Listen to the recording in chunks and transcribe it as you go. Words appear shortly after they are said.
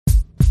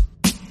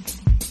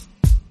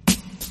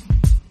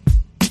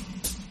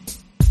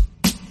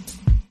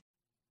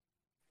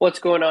What's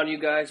going on, you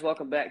guys?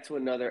 Welcome back to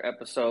another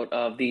episode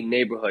of the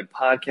Neighborhood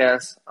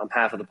Podcast. I'm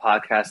half of the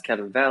podcast,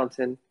 Kevin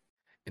Valentin.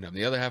 And on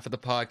the other half of the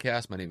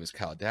podcast, my name is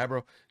Kyle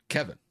Dabro.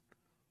 Kevin,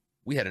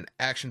 we had an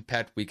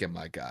action-packed weekend,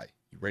 my guy.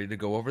 You ready to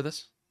go over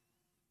this?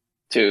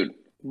 Dude,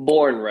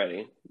 born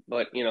ready.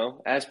 But,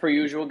 as per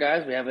usual,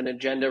 guys, we have an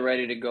agenda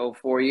ready to go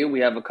for you.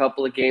 We have a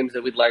couple of games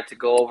that we'd like to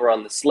go over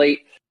on the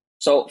slate.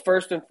 So,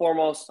 first and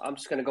foremost, I'm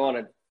just going to go on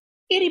a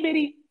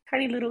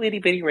tiny little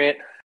itty-bitty rant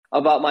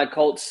about my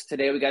Colts.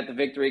 Today we got the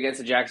victory against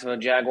the Jacksonville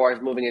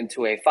Jaguars, moving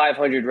into a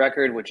 500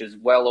 record, which is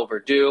well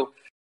overdue.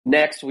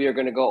 Next, we are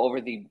going to go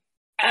over the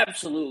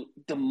absolute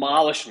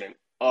demolishment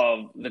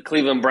of the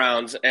Cleveland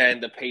Browns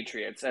and the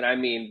Patriots. And I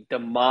mean,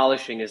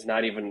 demolishing is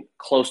not even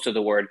close to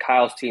the word.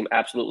 Kyle's team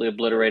absolutely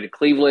obliterated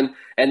Cleveland,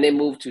 and they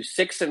moved to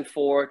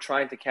 6-4,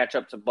 trying to catch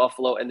up to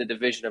Buffalo in the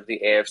division of the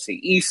AFC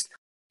East.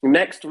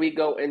 Next, we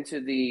go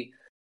into the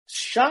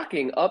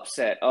shocking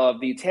upset of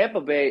the Tampa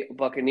Bay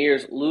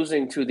Buccaneers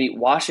losing to the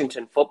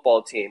Washington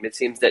football team. It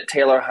seems that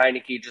Taylor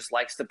Heinicke just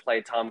likes to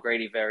play Tom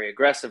Brady very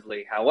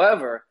aggressively.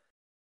 However,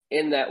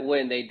 in that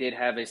win, they did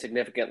have a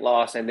significant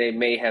loss, and they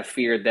may have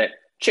feared that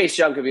Chase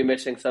Young could be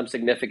missing some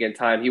significant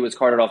time. He was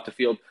carted off the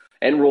field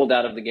and ruled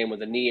out of the game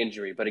with a knee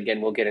injury. But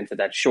again, we'll get into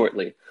that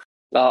shortly.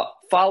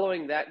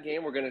 Following that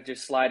game, we're going to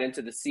just slide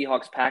into the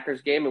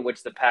Seahawks-Packers game, in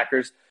which the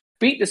Packers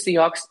beat the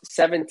Seahawks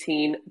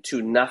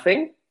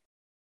 17-0.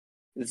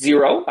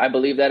 I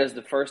believe that is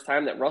the first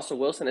time that Russell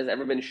Wilson has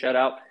ever been shut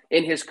out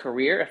in his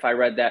career, if I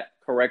read that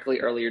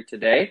correctly earlier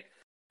today.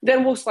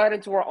 Then we'll slide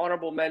into our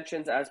honorable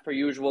mentions. As per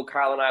usual,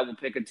 Kyle and I will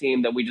pick a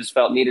team that we just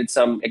felt needed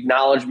some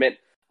acknowledgement.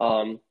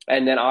 And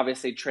then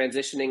obviously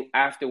transitioning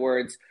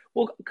afterwards,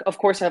 we'll, of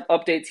course, have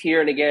updates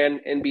here and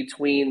again in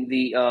between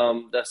the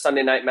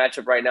Sunday night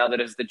matchup right now that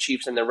is the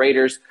Chiefs and the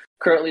Raiders.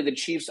 Currently, the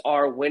Chiefs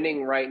are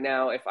winning right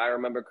now, if I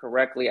remember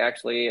correctly.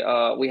 Actually,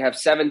 we have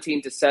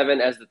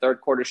 17-7 as the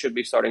third quarter should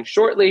be starting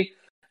shortly.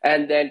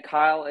 And then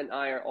Kyle and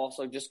I are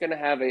also just going to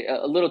have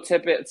a little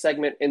tidbit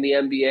segment in the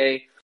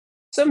NBA.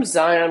 Some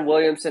Zion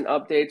Williamson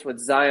updates, with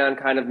Zion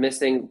kind of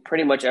missing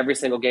pretty much every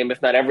single game,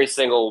 if not every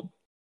single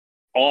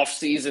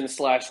off-season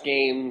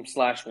 /game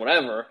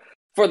 /whatever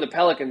for the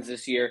Pelicans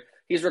this year.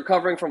 He's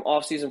recovering from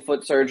off-season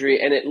foot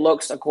surgery, and it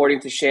looks, according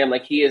to Sham,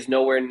 like he is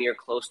nowhere near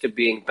close to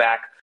being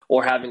back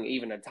or having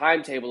even a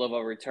timetable of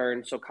a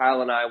return. So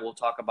Kyle and I will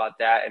talk about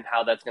that and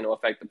how that's going to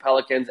affect the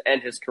Pelicans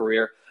and his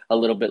career a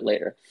little bit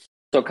later.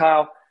 So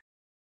Kyle,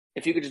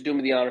 if you could just do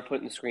me the honor of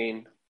putting the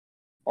screen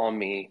on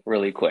me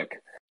really quick.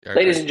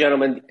 Ladies and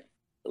gentlemen,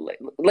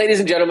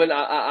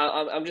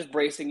 I'm just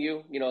bracing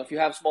you. If you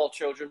have small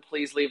children,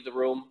 please leave the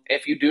room.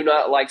 If you do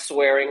not like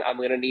swearing, I'm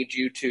going to need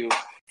you to,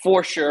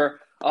 for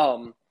sure,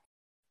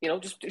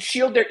 just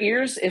shield their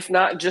ears. If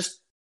not,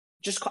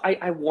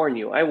 I warn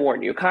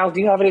you. Kyle, do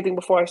you have anything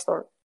before I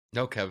start?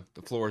 No, Kev.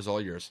 The floor is all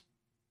yours.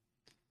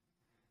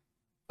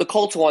 The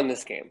Colts won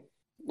this game.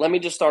 Let me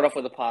just start off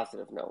with a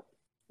positive note.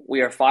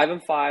 We are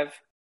 5-5.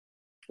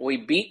 We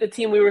beat the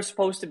team we were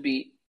supposed to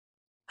beat.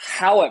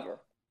 However,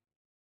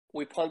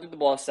 we punted the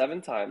ball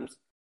 7 times,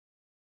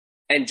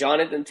 and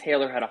Jonathan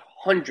Taylor had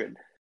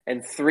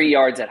 103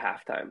 yards at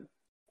halftime.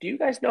 Do you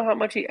guys know how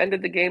much he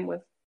ended the game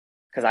with?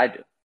 Because I do.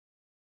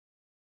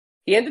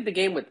 He ended the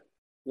game with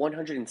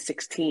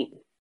 116.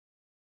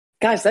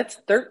 Guys, that's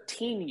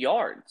 13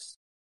 yards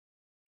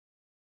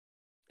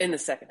in the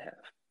second half.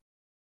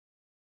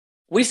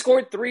 We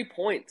scored 3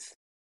 points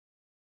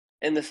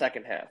in the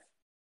second half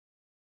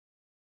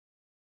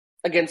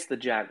against the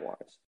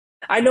Jaguars.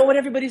 I know what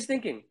everybody's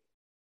thinking.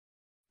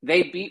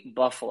 They beat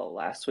Buffalo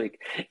last week.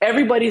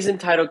 Everybody's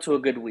entitled to a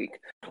good week.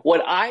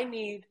 What I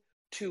need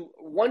to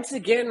once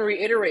again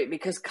reiterate,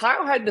 because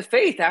Kyle had the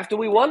faith after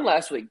we won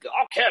last week.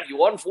 Oh, Kev, you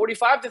won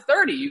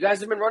 45-30. You guys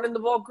have been running the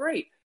ball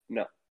great.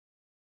 No.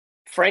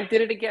 Frank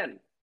did it again.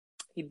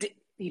 He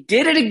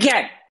did it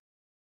again,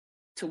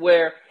 to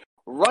where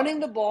running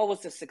the ball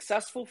was a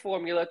successful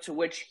formula to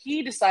which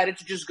he decided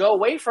to just go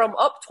away from,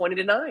 up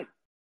 20-9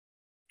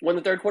 when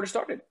the third quarter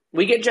started.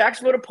 We get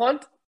Jacksonville to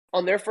punt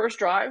on their first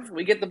drive.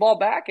 We get the ball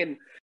back, and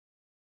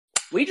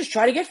we just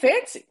try to get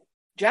fancy.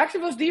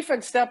 Jacksonville's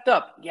defense stepped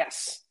up.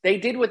 Yes, they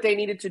did what they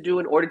needed to do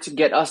in order to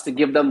get us to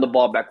give them the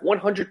ball back,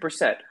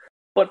 100%.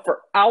 But for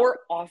our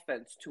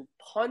offense to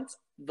punt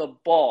the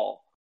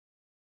ball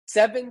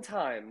 7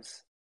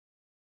 times,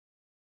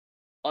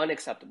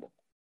 unacceptable.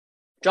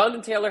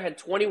 Jonathan Taylor had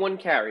 21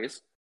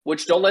 carries,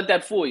 which, don't let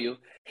that fool you.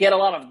 He had a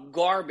lot of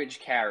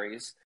garbage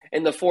carries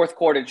in the fourth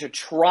quarter to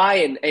try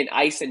and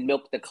ice and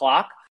milk the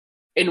clock,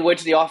 in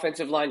which the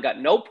offensive line got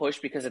no push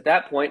because at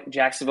that point,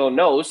 Jacksonville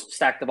knows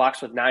stack the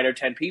box with 9 or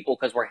 10 people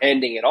because we're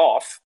handing it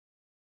off.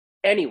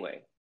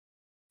 Anyway,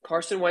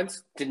 Carson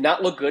Wentz did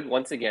not look good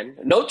once again.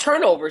 No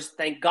turnovers,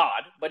 thank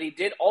God, but he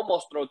did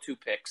almost throw 2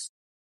 picks.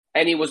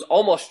 And he was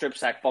almost strip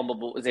sack fumble,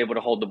 but was able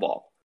to hold the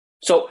ball.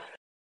 So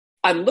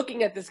I'm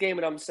looking at this game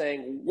and I'm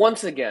saying,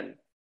 once again,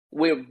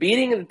 we're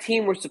beating the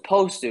team we're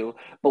supposed to,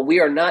 but we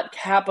are not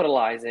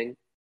capitalizing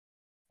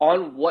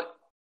on what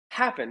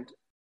happened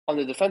on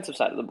the defensive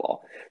side of the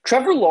ball.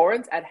 Trevor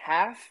Lawrence at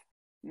half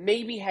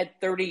maybe had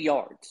 30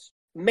 yards.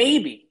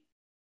 Maybe.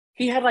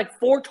 He had like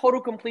 4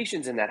 total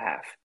completions in that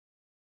half.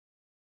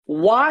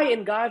 Why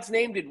in God's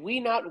name did we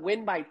not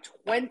win by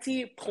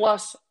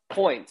 20-plus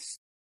points?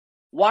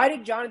 Why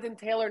did Jonathan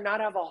Taylor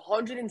not have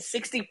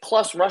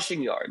 160-plus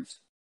rushing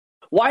yards?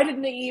 Why did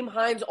Nyheim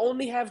Hines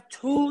only have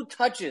 2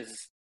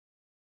 touches?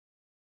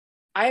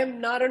 I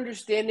am not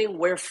understanding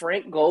where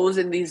Frank goes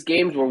in these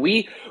games where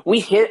we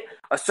hit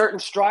a certain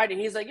stride and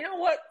he's like, you know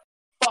what?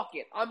 Fuck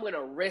it. I'm going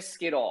to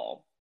risk it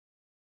all.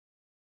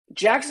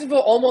 Jacksonville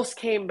almost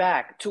came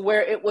back to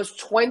where it was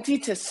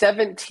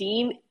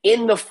 20-17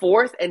 in the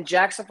fourth, and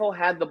Jacksonville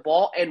had the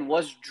ball and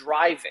was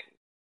driving.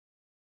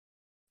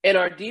 And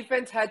our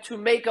defense had to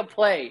make a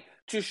play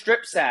to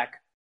strip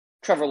sack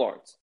Trevor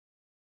Lawrence.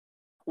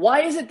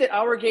 Why is it that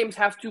our games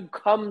have to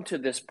come to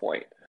this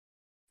point?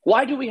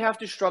 Why do we have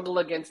to struggle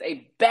against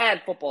a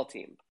bad football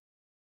team?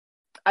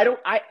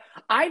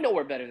 I know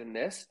we're better than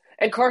this.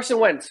 And Carson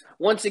Wentz,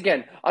 once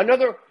again,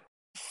 another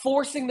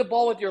forcing the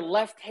ball with your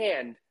left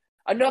hand,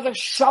 another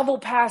shovel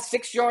pass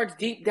 6 yards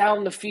deep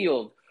down the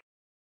field.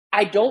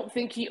 I don't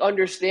think he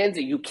understands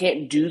that you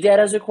can't do that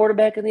as a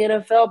quarterback in the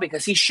NFL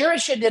because he sure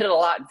as shit did it a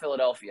lot in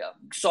Philadelphia.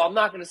 So I'm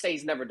not going to say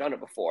he's never done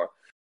it before.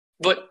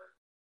 But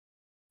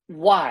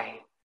why?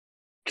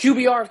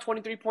 QBR of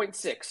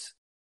 23.6.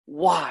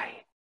 Why?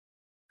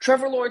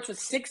 Trevor Lawrence was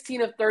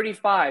 16 of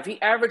 35. He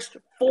averaged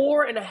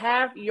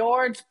 4.5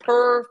 yards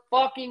per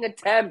fucking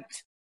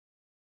attempt.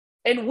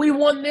 And we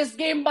won this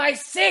game by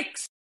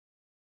 6.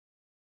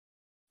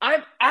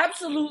 I'm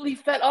absolutely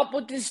fed up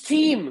with this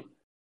team.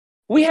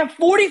 We have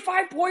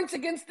 45 points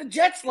against the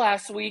Jets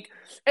last week,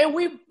 and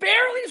we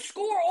barely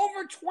score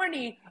over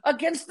 20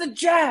 against the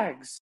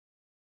Jags.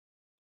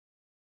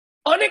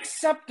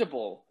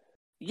 Unacceptable.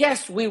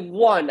 Yes, we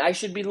won. I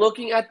should be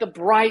looking at the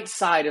bright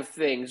side of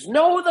things.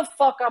 No, the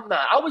fuck I'm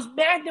not. I was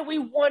mad that we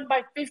won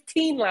by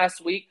 15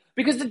 last week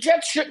because the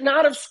Jets should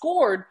not have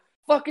scored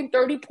fucking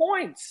 30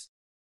 points.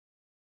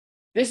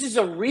 This is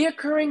a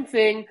reoccurring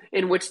thing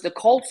in which the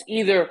Colts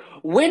either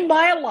win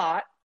by a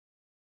lot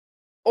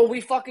or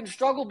we fucking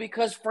struggle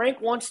because Frank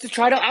wants to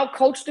try to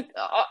outcoach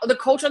the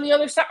coach on the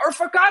other side. Or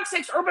for God's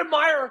sakes, Urban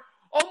Meyer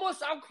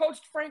almost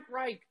outcoached Frank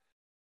Reich.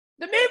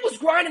 The man was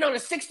grinding on a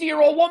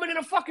 60-year-old woman in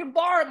a fucking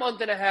bar a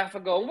month and a half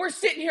ago, and we're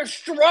sitting here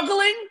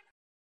struggling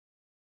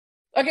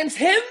against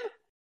him?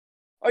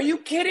 Are you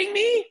kidding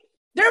me?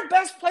 Their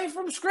best play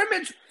from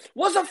scrimmage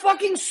was a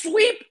fucking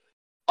sweep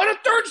on a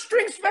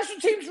third-string special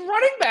teams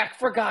running back,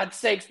 for God's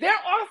sakes. Their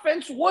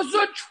offense was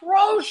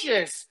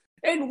atrocious,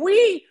 and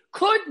we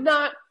could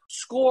not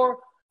score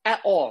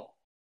at all.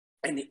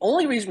 And the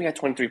only reason we had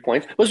 23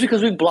 points was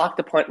because we blocked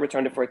the punt and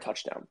returned it for a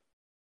touchdown.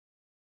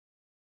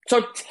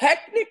 So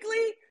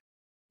technically,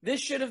 this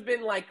should have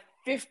been like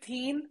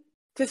 15-17.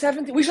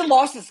 We should have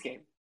lost this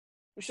game.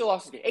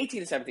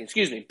 18-17,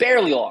 excuse me.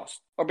 Barely lost,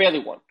 or barely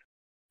won.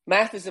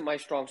 Math isn't my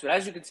strong suit.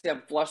 As you can see,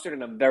 I'm flustered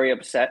and I'm very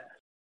upset.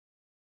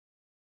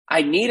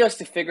 I need us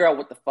to figure out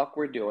what the fuck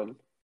we're doing.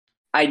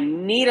 I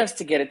need us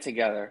to get it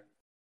together.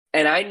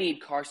 And I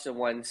need Carson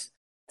Wentz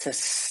to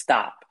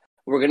stop.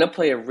 We're going to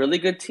play a really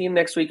good team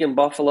next week in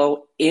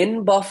Buffalo.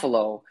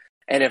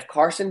 And if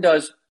Carson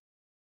does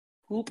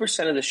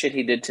 2% of the shit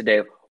he did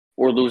today,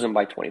 we're losing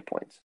by 20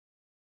 points.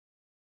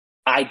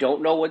 I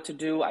don't know what to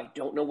do. I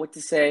don't know what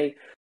to say.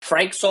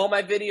 Frank saw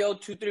my video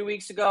 2-3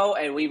 weeks ago,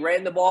 and we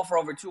ran the ball for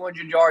over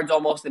 200 yards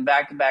almost in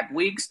back-to-back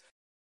weeks.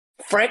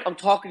 Frank, I'm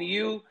talking to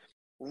you.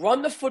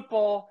 Run the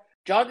football.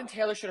 Jonathan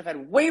Taylor should have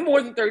had way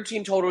more than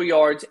 13 total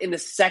yards in the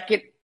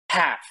second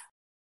half.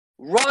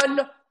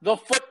 Run the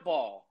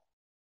football.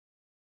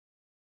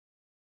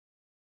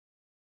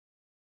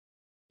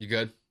 You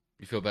good?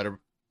 You feel better?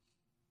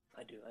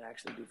 I do. I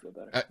actually do feel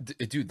better.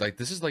 Dude, like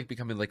this is like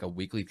becoming like a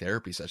weekly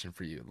therapy session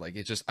for you. Like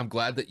it's just, I'm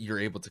glad that you're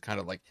able to kind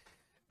of like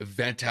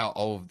vent out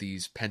all of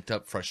these pent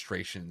up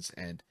frustrations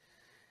and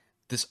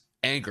this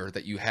anger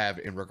that you have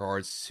in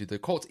regards to the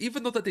Colts,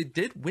 even though that they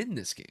did win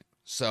this game.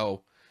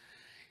 So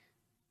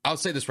I'll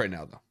say this right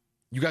now, though.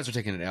 You guys are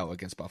taking an L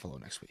against Buffalo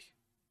next week.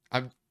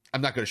 I'm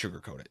not going to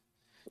sugarcoat it.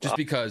 Just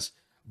because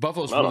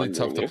Buffalo's really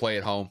tough to play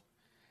at home.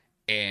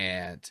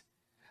 And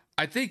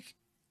I think,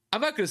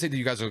 I'm not going to say that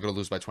you guys are going to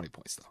lose by 20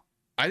 points, though.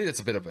 I think that's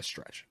a bit of a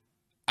stretch.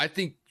 I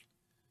think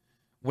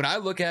when I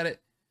look at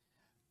it,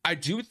 I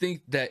do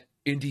think that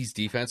Indy's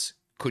defense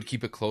could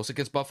keep it close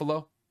against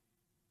Buffalo,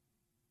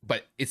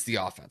 but it's the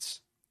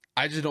offense.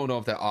 I just don't know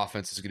if that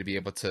offense is going to be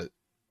able to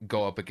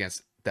go up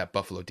against that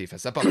Buffalo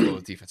defense. That Buffalo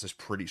defense is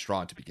pretty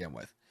strong to begin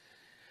with.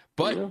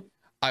 But yeah.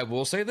 I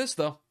will say this,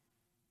 though.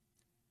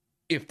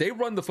 If they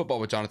run the football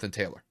with Jonathan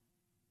Taylor,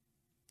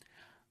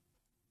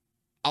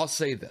 I'll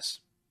say this.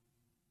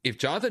 If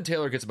Jonathan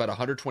Taylor gets about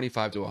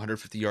 125 to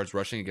 150 yards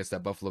rushing against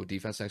that Buffalo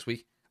defense next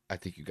week, I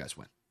think you guys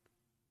win.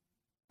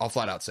 I'll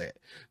flat out say it.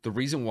 The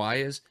reason why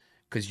is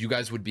because you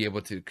guys would be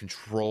able to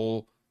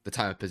control the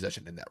time of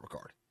possession in that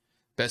regard.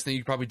 Best thing you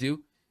could probably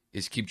do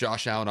is keep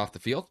Josh Allen off the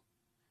field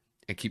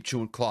and keep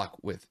chewing clock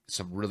with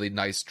some really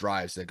nice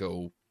drives that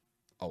go,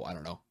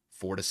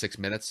 4 to 6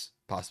 minutes,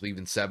 possibly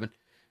even 7,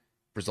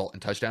 result in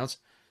touchdowns.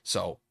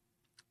 So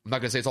I'm not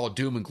going to say it's all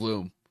doom and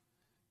gloom,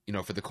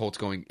 for the Colts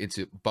going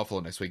into Buffalo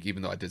next week,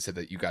 even though I did say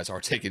that you guys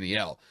are taking the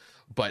L.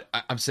 But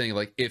I'm saying,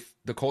 like, if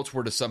the Colts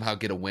were to somehow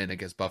get a win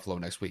against Buffalo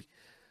next week,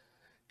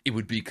 it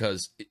would be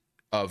because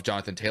of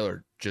Jonathan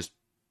Taylor just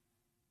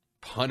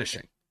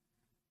punishing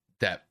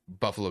that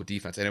Buffalo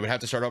defense. And it would have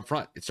to start up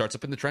front. It starts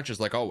up in the trenches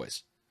like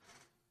always.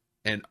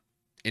 And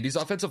Indy's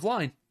offensive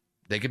line,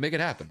 they can make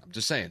it happen. I'm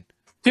just saying.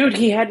 Dude,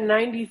 he had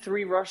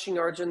 93 rushing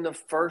yards in the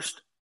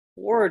first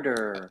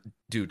quarter.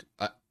 Dude,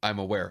 I'm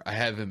aware. I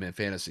have him in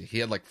fantasy. He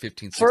had like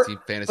 15, 16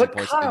 fantasy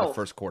points in the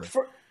first quarter.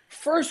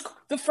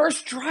 The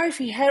first drive,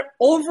 he had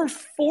over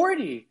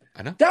 40.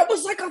 I know. That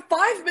was like a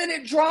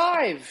 5-minute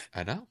drive.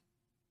 I know.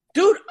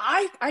 Dude,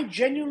 I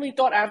genuinely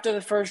thought after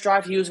the first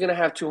drive he was going to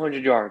have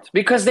 200 yards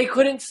because they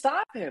couldn't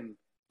stop him.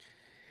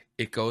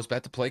 It goes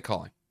back to play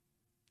calling.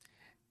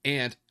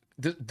 And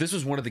this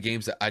was one of the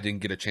games that I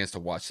didn't get a chance to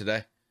watch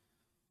today.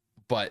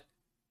 But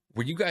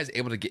were you guys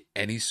able to get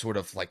any sort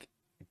of like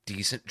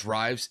decent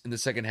drives in the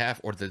second half,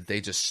 or did they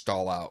just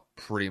stall out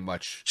pretty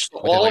much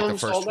within all like of the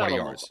them first 20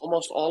 yards?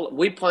 Almost all.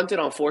 We punted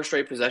on 4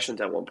 straight possessions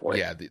at one point.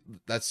 Yeah,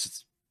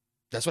 that's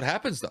what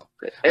happens though.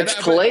 It's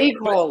play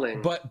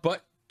calling.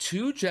 But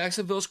to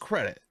Jacksonville's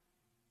credit,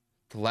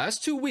 the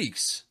last 2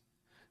 weeks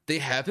they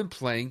have been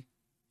playing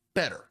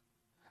better.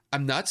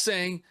 I'm not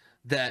saying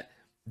that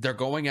they're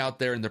going out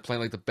there and they're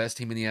playing like the best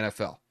team in the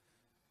NFL,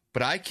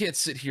 but I can't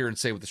sit here and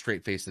say with a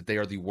straight face that they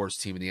are the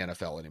worst team in the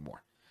NFL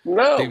anymore.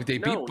 No, they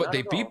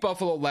beat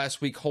Buffalo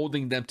last week,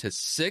 holding them to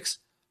 6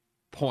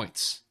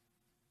 points.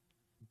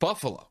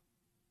 Buffalo,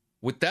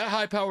 with that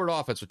high-powered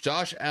offense, with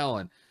Josh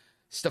Allen,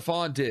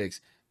 Stephon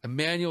Diggs,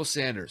 Emmanuel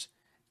Sanders,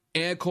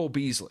 and Cole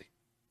Beasley,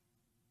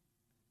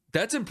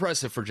 that's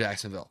impressive for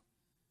Jacksonville.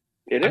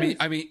 It is.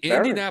 I mean,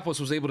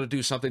 Indianapolis was able to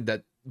do something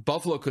that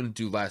Buffalo couldn't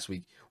do last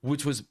week,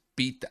 which was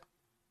beat them.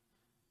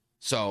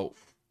 So,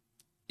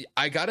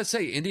 I gotta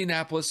say,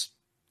 Indianapolis,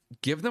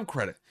 give them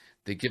credit.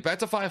 They get back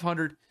to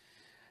 500.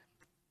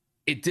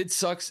 It did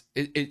sucks.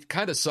 It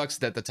kind of sucks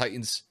that the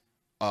Titans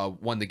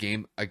won the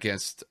game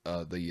against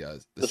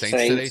the Saints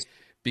today,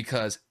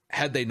 because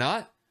had they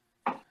not,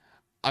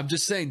 I'm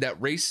just saying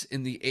that race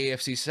in the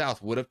AFC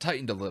South would have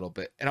tightened a little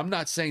bit. And I'm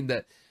not saying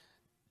that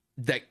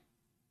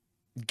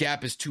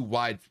gap is too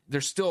wide.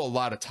 There's still a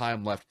lot of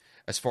time left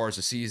as far as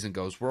the season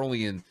goes. We're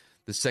only in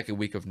the second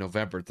week of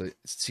November. The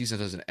season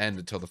doesn't end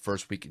until the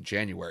first week in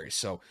January.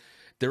 So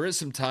there is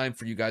some time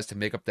for you guys to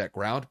make up that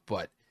ground,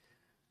 but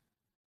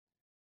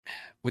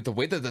with the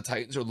way that the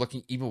Titans are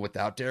looking, even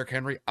without Derrick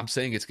Henry, I'm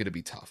saying it's going to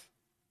be tough.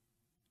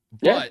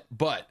 Yeah.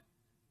 But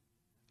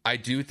I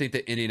do think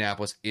that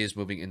Indianapolis is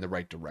moving in the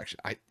right direction.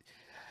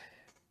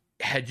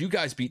 Had you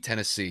guys beat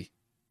Tennessee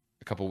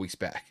a couple weeks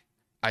back,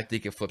 I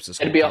think it flips this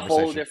whole conversation. It'd be a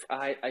whole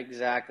different.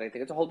 Exactly. I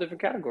think it's a whole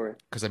different category.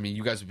 Because I mean,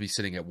 you guys would be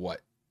sitting at what,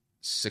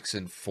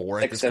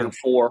 6-4 at this point?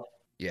 6-4.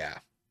 Yeah.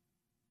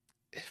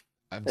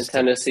 And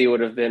Tennessee would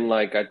have been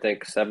like, I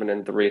think,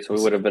 7-3, so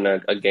we would have been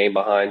a game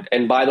behind.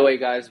 And by the way,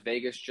 guys,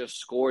 Vegas just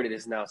scored. It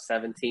is now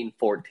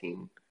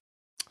 17-14.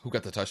 Who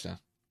got the touchdown?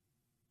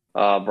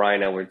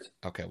 Brian Edwards.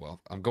 Okay,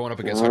 well, I'm going up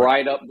against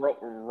right up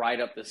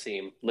the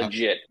seam.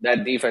 Legit.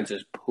 That defense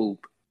is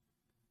poop.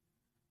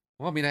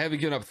 Well, I mean, I haven't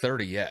given up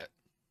 30 yet.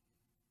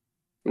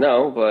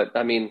 No, but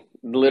I mean,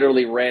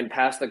 literally ran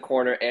past the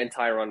corner and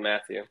Tyrann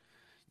Mathieu.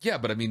 Yeah,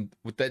 but I mean,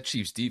 with that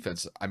Chiefs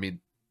defense, I mean,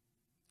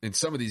 in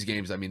some of these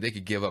games, I mean, they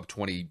could give up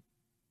 20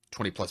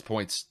 plus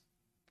points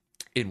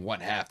in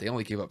one half. They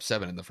only gave up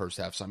 7 in the first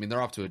half. So, I mean,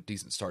 they're off to a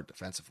decent start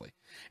defensively.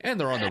 And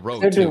they're on the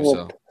road,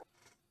 too.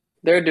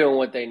 They're doing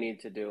what they need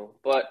to do.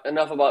 But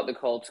enough about the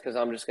Colts, because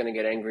I'm just going to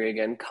get angry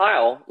again.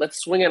 Kyle, let's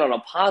swing it on a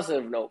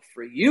positive note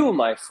for you,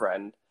 my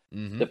friend.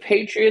 Mm-hmm. The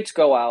Patriots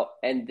go out,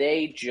 and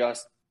they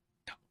just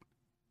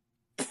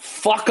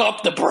fuck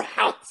up the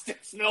Browns.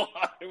 There's no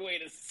other way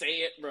to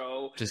say it,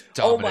 bro. Just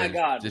dominated. Oh, my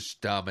God. Just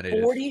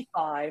dominated.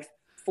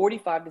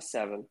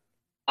 45-7.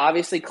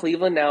 Obviously,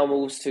 Cleveland now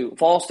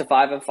falls to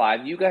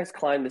 5-5. You guys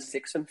climb to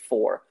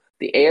 6-4.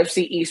 The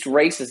AFC East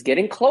race is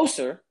getting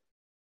closer.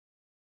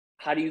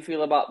 How do you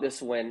feel about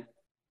this win?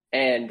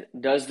 And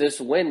does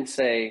this win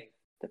say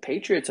the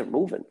Patriots are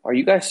moving? Are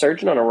you guys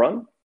surging on a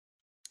run?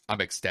 I'm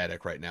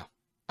ecstatic right now.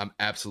 I'm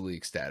absolutely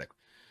ecstatic.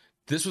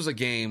 This was a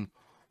game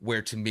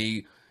where, to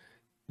me,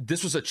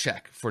 this was a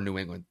check for New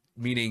England.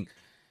 Meaning,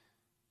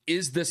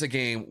 is this a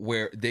game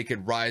where they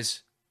could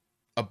rise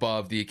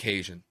above the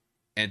occasion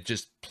and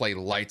just play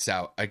lights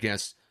out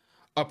against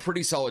a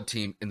pretty solid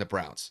team in the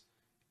Browns?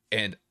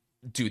 And,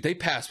 dude, they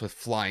passed with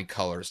flying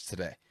colors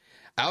today.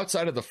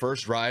 Outside of the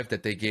first drive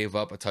that they gave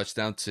up a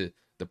touchdown to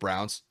the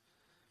Browns,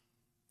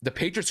 the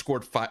Patriots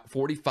scored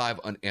 45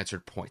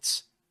 unanswered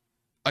points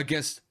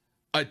against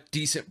a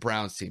decent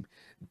Browns team.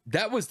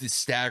 That was the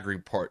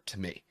staggering part to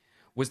me,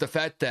 was the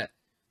fact that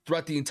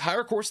throughout the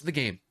entire course of the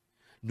game,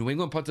 New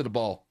England punted the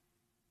ball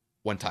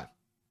 1 time.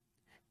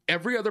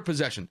 Every other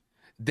possession,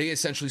 they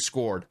essentially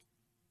scored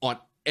on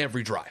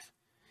every drive,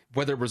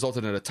 whether it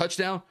resulted in a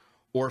touchdown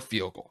or a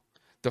field goal.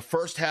 The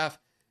first half,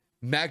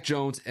 Mac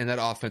Jones and that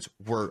offense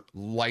were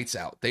lights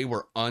out. They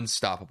were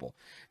unstoppable.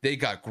 They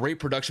got great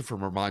production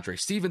from Ramondre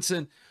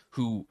Stevenson,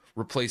 who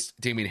replaced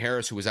Damian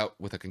Harris, who was out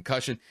with a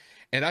concussion.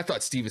 And I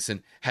thought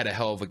Stevenson had a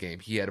hell of a game.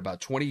 He had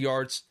about 20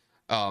 yards.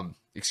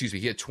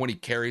 He had 20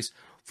 carries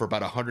for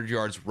about 100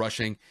 yards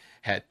rushing,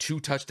 had 2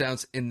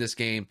 touchdowns in this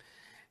game.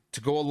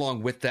 To go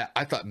along with that,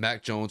 I thought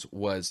Mac Jones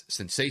was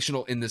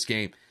sensational in this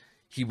game.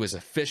 He was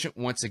efficient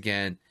once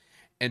again.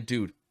 And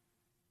dude,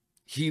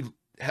 he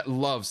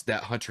loves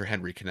that Hunter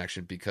Henry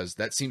connection because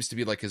that seems to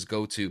be like his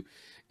go-to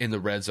in the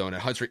red zone.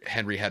 And Hunter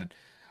Henry had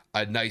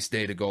a nice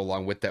day to go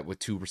along with that with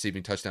 2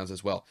 receiving touchdowns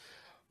as well.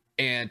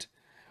 And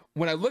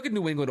when I look at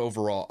New England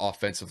overall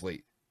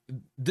offensively,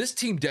 this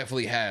team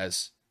definitely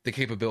has the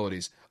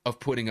capabilities of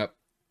putting up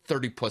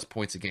 30-plus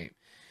points a game.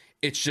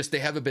 It's just they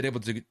haven't been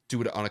able to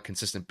do it on a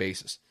consistent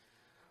basis.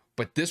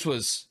 But this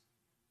was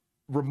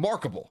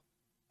remarkable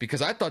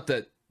because I thought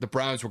that the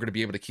Browns were going to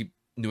be able to keep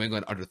New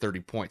England under 30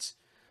 points.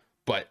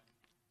 But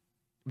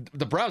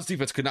the Browns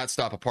defense could not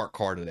stop a parked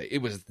car today.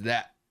 It was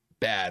that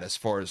bad as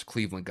far as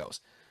Cleveland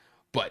goes.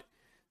 But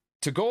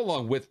to go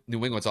along with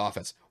New England's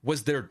offense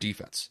was their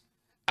defense.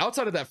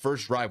 Outside of that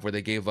first drive where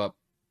they gave up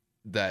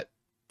that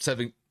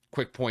 7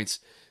 quick points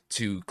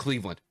to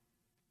Cleveland,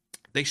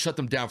 they shut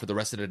them down for the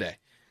rest of the day.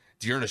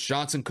 Dearness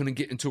Johnson couldn't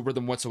get into a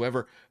rhythm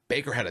whatsoever.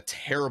 Baker had a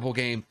terrible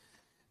game.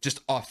 Just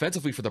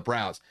offensively for the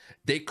Browns,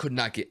 they could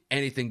not get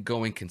anything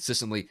going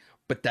consistently,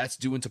 but that's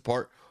due into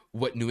part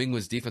what New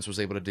England's defense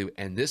was able to do.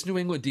 And this New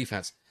England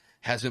defense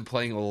has been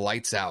playing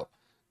lights out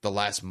the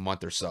last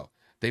month or so.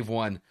 They've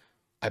won,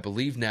 I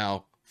believe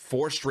now,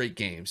 4 straight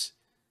games,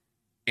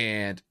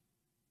 and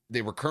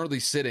they're currently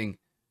sitting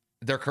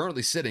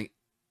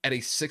at a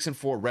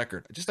 6-4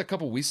 record. Just a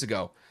couple weeks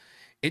ago,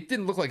 it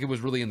didn't look like it was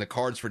really in the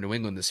cards for New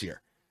England this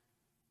year.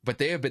 But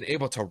they have been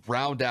able to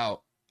round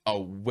out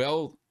a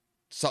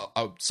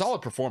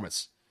solid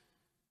performance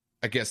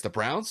against the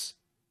Browns,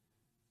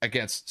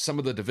 against some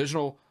of the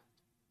divisional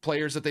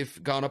players that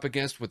they've gone up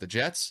against with the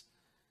Jets,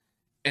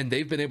 and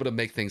they've been able to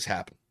make things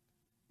happen.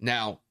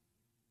 Now,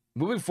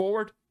 moving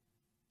forward,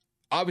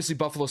 obviously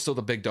Buffalo's still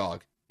the big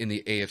dog in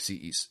the AFC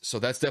East, so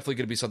that's definitely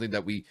going to be something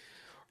that we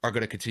are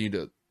going to continue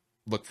to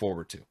look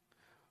forward to.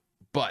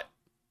 But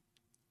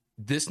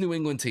this New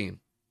England team,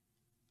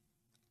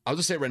 I'll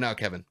just say it right now,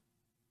 Kevin,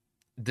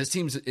 this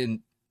team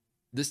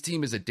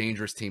is a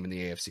dangerous team in the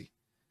AFC,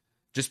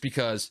 just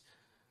because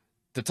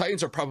the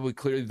Titans are probably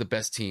clearly the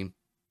best team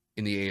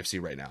in the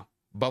AFC right now.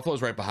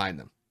 Buffalo's right behind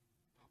them.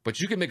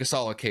 But you can make a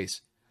solid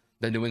case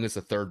that New England's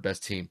the 3rd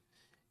best team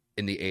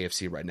in the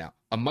AFC right now.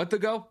 A month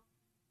ago,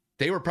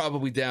 they were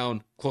probably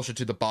down closer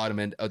to the bottom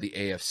end of the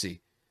AFC.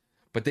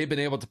 But they've been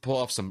able to pull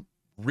off some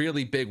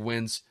really big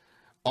wins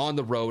on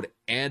the road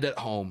and at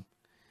home.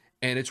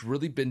 And it's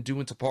really been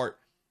due into part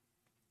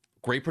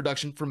great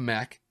production from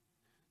Mac.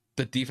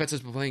 The defense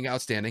has been playing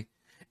outstanding.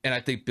 And I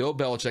think Bill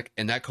Belichick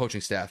and that coaching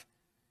staff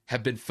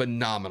have been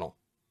phenomenal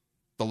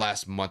the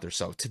last month or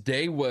so.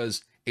 Today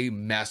was a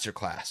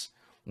masterclass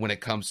when it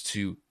comes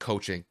to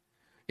coaching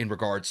in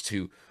regards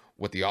to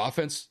what the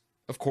offense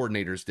of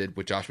coordinators did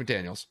with Josh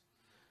McDaniels,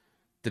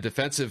 the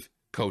defensive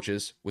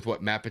coaches with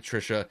what Matt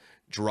Patricia,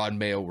 Gerard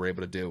Mayo were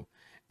able to do.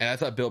 And I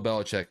thought Bill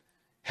Belichick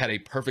had a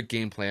perfect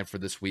game plan for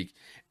this week,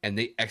 and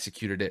they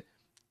executed it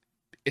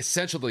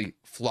essentially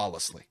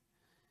flawlessly.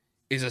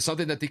 Is it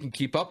something that they can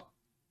keep up?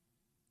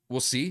 We'll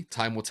see.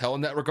 Time will tell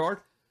in that regard.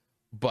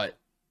 But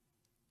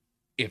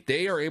if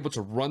they are able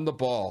to run the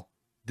ball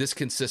this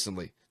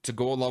consistently, to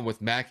go along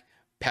with Mac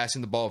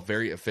passing the ball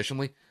very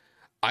efficiently,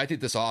 I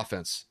think this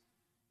offense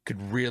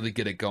could really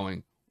get it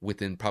going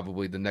within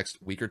probably the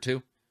next week or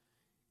two.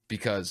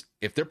 Because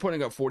if they're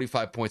putting up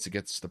 45 points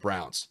against the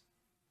Browns,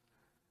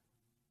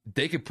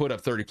 they could put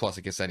up 30 plus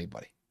against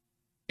anybody.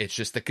 It's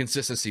just the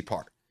consistency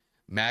part.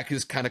 Mac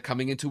is kind of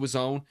coming into his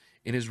own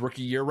in his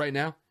rookie year right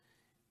now.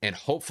 And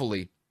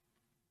hopefully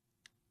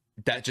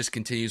that just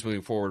continues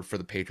moving forward for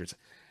the Patriots.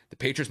 The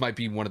Patriots might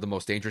be one of the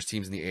most dangerous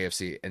teams in the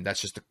AFC, and that's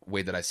just the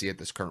way that I see it at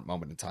this current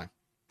moment in time.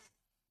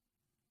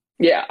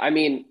 Yeah, I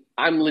mean,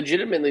 I'm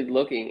legitimately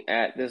looking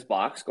at this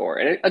box score.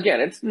 And again,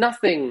 it's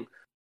nothing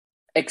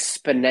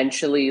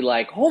exponentially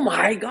like, oh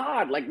my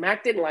God, like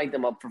Mac didn't light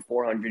them up for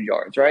 400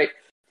 yards, right?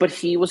 But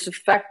he was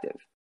effective.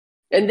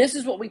 And this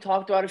is what we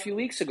talked about a few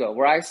weeks ago,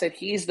 where I said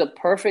he's the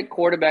perfect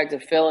quarterback to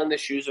fill in the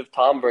shoes of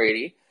Tom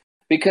Brady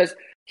because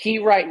he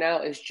right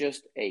now is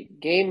just a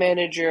game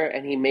manager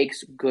and he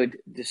makes good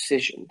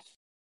decisions.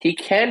 He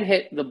can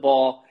hit the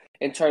ball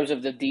in terms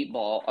of the deep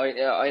ball,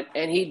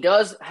 and he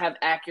does have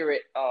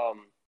accurate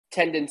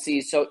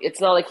tendencies. So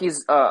it's not like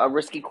he's a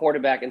risky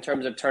quarterback in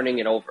terms of turning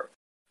it over.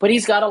 But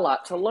he's got a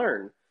lot to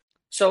learn.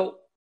 So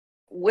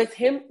with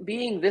him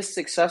being this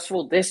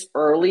successful this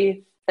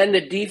early and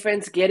the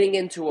defense getting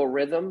into a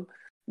rhythm,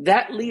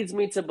 that leads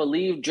me to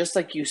believe, just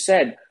like you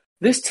said,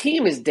 this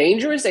team is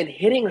dangerous and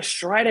hitting a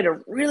stride at a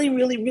really,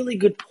 really, really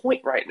good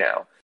point right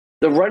now.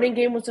 The running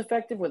game was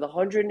effective with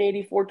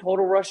 184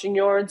 total rushing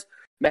yards.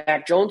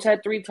 Mac Jones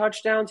had 3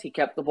 touchdowns. He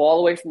kept the ball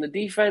away from the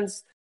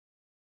defense.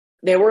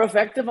 they were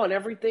effective on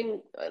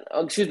everything,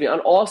 on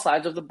all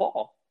sides of the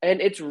ball.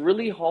 And it's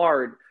really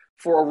hard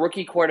for a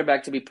rookie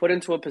quarterback to be put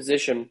into a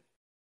position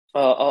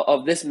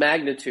of this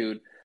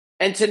magnitude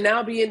and to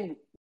now be in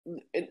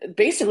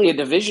basically a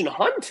division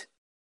hunt.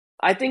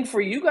 I think for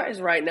you guys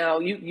right now,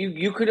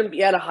 you couldn't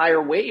be at a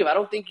higher wave. I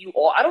don't think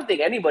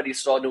anybody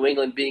saw New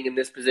England being in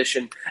this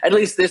position, at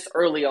least this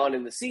early on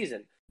in the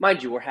season.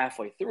 Mind you, we're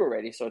halfway through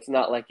already, so it's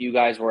not like you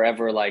guys were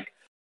ever like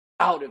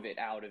out of it.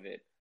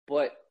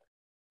 But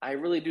I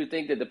really do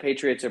think that the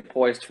Patriots are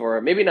poised for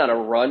maybe not a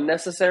run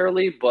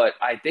necessarily, but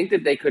I think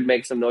that they could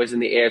make some noise in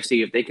the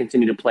AFC if they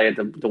continue to play it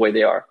the way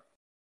they are.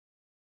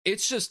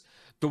 It's just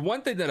the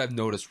one thing that I've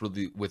noticed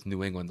really with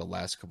New England the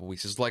last couple of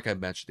weeks is, like I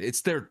mentioned, it's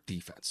their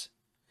defense.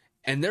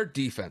 And their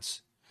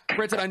defense,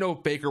 granted, I know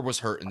Baker was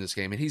hurt in this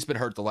game, and he's been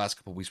hurt the last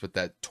couple of weeks with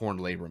that torn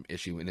labrum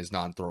issue in his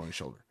non-throwing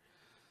shoulder.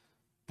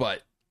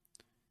 But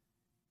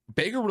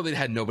Baker really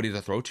had nobody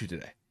to throw to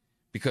today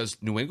because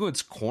New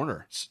England's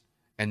corners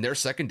and their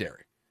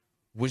secondary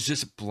was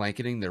just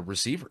blanketing their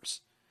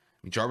receivers. I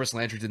mean, Jarvis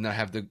Landry did not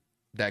have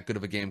that good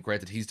of a game.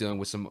 Granted, he's dealing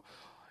with some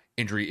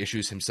injury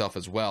issues himself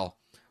as well.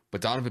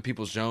 But Donovan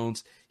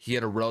Peoples-Jones, he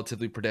had a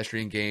relatively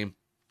pedestrian game.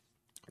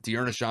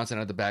 D'Ernest Johnson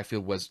out of the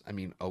backfield was,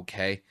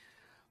 okay.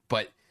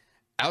 But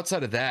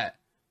outside of that,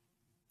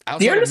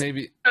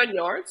 maybe 9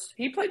 yards,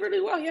 he played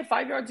really well. He had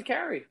 5 yards to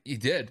carry. He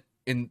did,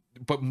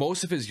 but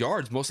most of his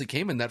yards mostly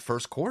came in that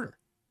first quarter.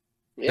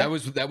 Yeah.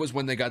 That was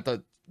when they got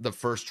the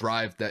first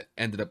drive that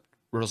ended up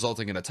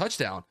resulting in a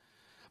touchdown.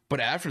 But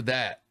after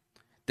that,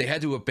 they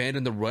had to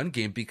abandon the run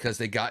game because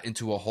they got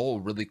into a hole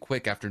really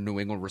quick after New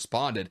England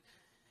responded,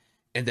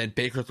 and then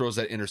Baker throws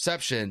that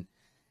interception,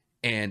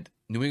 and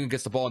New England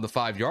gets the ball on the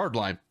 5-yard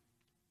line.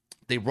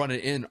 They run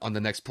it in on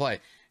the next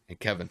play. And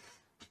Kevin,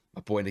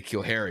 my boy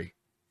N'Keal Harry,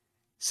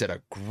 set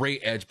a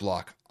great edge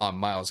block on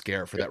Myles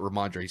Garrett for that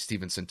Ramondre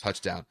Stevenson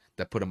touchdown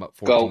that put him up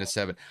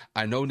 14-7.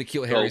 I know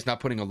N'Keal Harry's not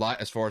putting a lot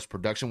as far as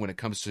production when it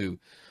comes to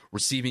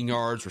receiving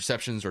yards,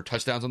 receptions, or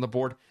touchdowns on the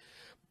board,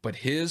 but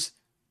his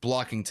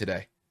blocking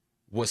today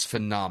was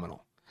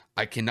phenomenal.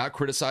 I cannot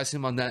criticize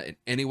him on that in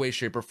any way,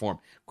 shape, or form.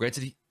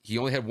 Granted, he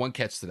only had one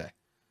catch today,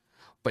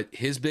 but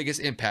his biggest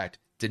impact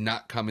did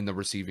not come in the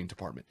receiving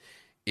department.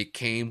 It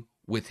came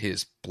with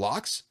his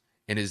blocks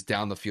and his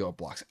down the field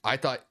blocks. I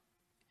thought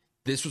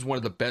this was one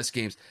of the best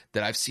games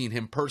that I've seen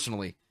him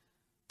personally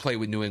play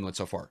with New England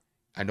so far.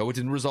 I know it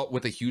didn't result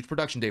with a huge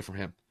production day from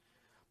him,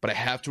 but I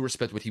have to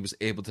respect what he was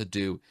able to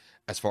do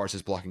as far as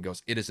his blocking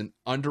goes. It is an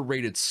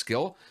underrated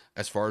skill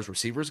as far as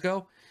receivers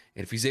go,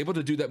 and if he's able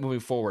to do that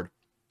moving forward,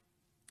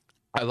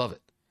 I love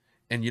it.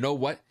 And you know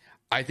what?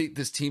 I think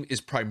this team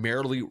is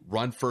primarily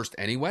run first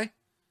anyway.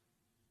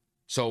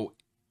 So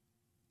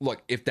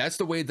look, if that's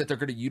the way that they're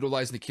going to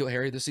utilize N'Keal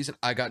Harry this season,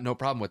 I got no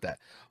problem with that.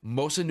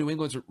 Most of New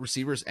England's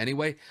receivers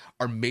anyway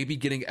are maybe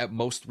getting at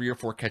most 3 or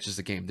 4 catches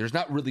a game. There's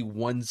not really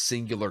one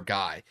singular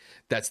guy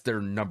that's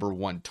their number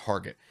one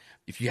target.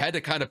 If you had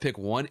to kind of pick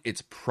one,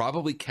 it's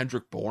probably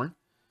Kendrick Bourne.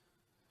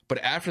 But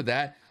after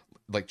that,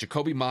 like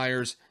Jacoby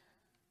Myers,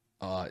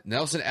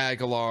 Nelson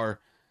Aguilar,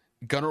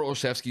 Gunnar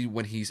Olszewski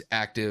when he's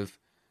active,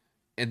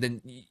 and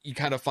then you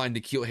kind of find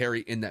N'Keal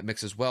Harry in that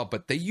mix as well.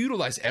 But they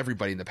utilize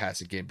everybody in the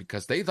passing game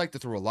because they like to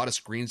throw a lot of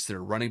screens to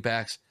their running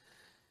backs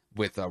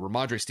with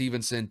Ramondre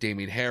Stevenson,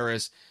 Damian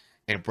Harris,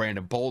 and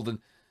Brandon Bolden.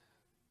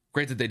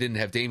 Granted, they didn't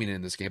have Damian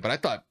in this game, but I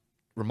thought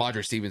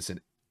Ramondre Stevenson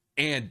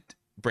and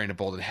Brandon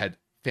Bolden had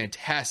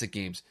fantastic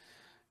games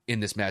in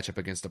this matchup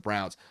against the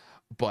Browns.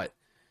 But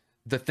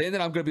the thing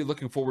that I'm going to be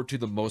looking forward to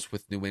the most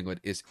with New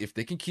England is if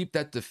they can keep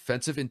that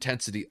defensive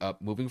intensity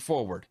up moving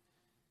forward,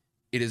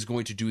 it is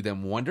going to do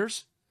them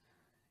wonders.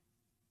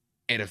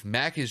 And if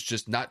Mac is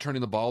just not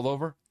turning the ball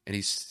over and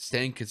he's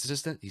staying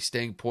consistent, he's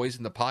staying poised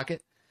in the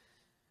pocket,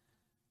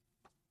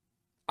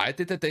 I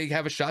think that they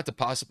have a shot to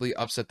possibly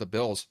upset the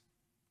Bills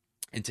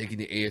in taking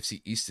the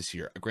AFC East this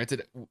year.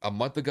 Granted, a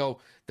month ago,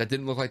 that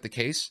didn't look like the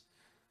case,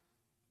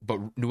 but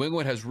New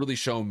England has really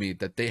shown me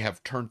that they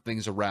have turned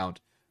things around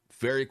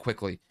very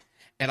quickly.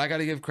 And I got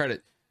to give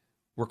credit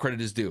where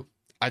credit is due.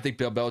 I think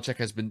Bill Belichick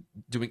has been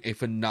doing a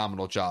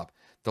phenomenal job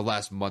the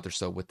last month or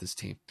so with this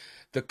team.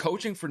 The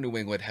coaching for New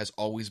England has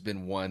always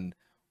been one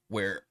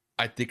where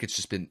I think it's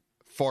just been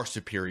far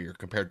superior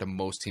compared to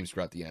most teams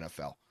throughout the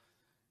NFL.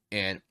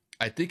 And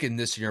I think in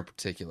this year in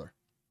particular,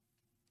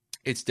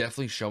 it's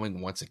definitely showing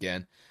once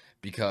again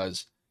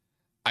because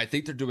I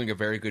think they're doing a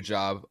very good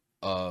job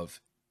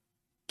of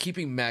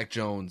keeping Mac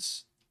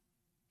Jones.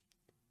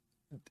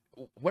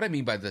 What I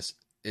mean by this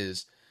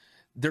is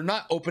they're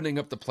not opening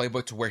up the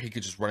playbook to where he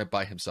could just run it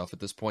by himself at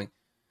this point.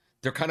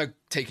 They're kind of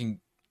taking,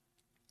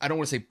 I don't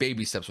want to say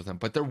baby steps with him,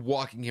 but they're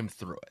walking him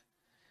through it.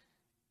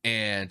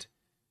 And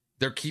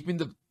they're keeping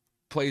the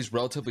plays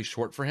relatively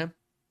short for him.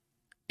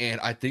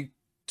 And I think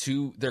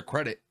to their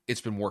credit,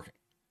 it's been working.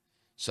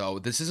 So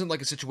this isn't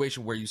like a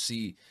situation where you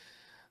see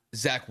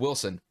Zach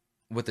Wilson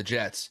with the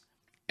Jets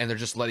and they're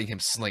just letting him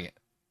sling it.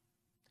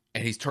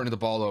 And he's turning the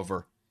ball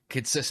over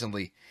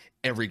consistently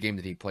every game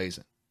that he plays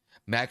in.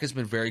 Mac has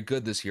been very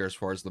good this year as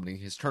far as limiting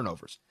his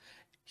turnovers.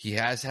 He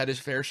has had his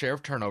fair share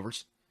of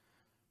turnovers.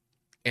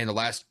 And the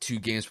last 2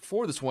 games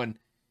before this one,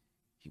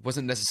 he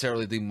wasn't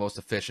necessarily the most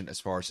efficient as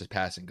far as his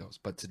passing goes.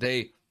 But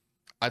today,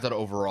 I thought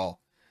overall,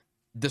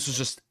 this was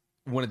just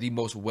one of the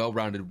most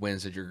well-rounded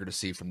wins that you're going to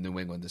see from New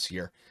England this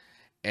year.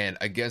 And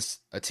against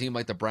a team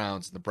like the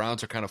Browns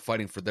are kind of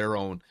fighting for their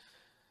own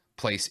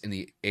place in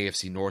the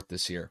AFC North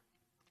this year.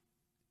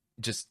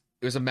 It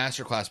was a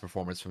masterclass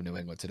performance from New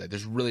England today.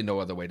 There's really no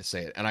other way to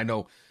say it. And I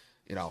know,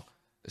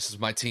 this is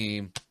my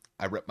team.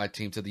 I rep my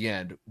team to the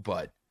end,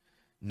 but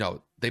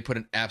no, they put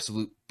an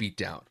absolute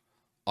beatdown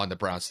on the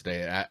Browns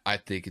today. And I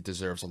think it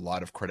deserves a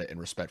lot of credit and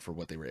respect for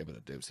what they were able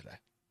to do today.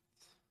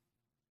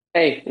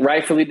 Hey,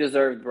 rightfully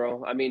deserved,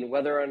 bro. I mean,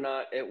 whether or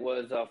not it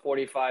was a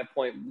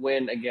 45-point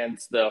win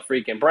against the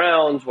freaking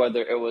Browns,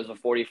 whether it was a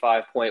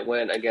 45-point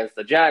win against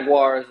the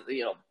Jaguars,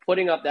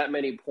 putting up that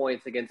many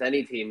points against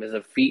any team is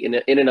a feat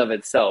in and of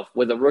itself.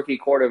 With a rookie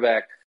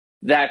quarterback,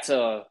 that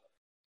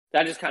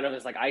just kind of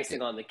is like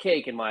icing on the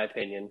cake, in my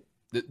opinion.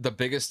 The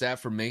biggest stat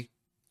for me,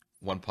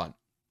 1 punt.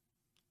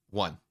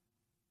 1.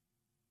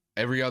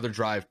 Every other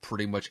drive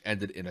pretty much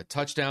ended in a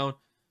touchdown,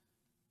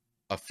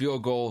 a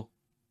field goal,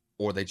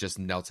 or they just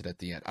knelt it at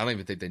the end. I don't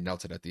even think they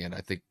knelt it at the end.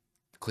 I think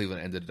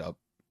Cleveland ended up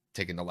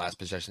taking the last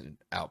possession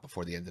out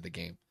before the end of the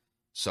game.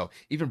 So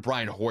even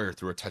Brian Hoyer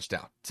threw a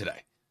touchdown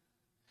today.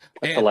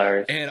 That's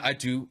hilarious. And I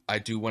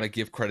do want to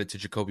give credit to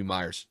Jakobi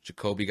Meyers.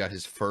 Jakobi got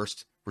his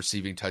first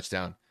receiving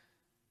touchdown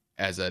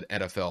as an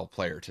NFL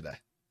player today.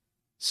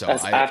 So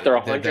that's after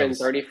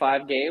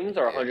 135 games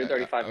or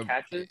 135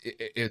 catches?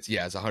 It's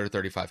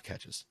 135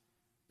 catches.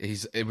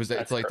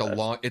 It's like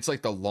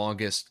the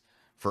longest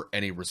for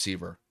any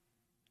receiver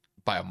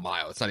by a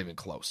mile. It's not even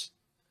close.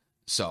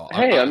 So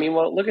hey,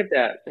 look at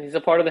that. He's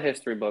a part of the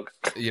history books.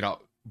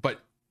 But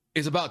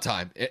it's about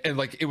time. And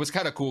it was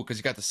kind of cool because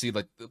you got to see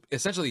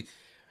essentially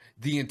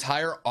the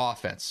entire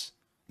offense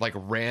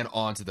ran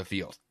onto the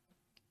field,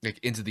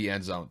 into the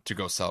end zone to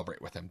go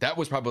celebrate with him. That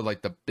was probably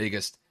the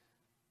biggest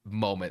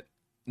moment.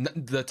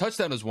 The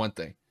touchdown is one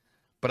thing,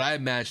 but I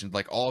imagined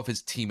all of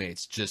his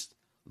teammates just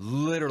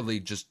literally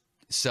just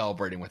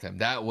celebrating with him.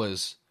 That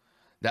was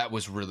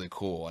really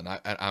cool, and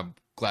I'm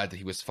glad that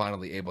he was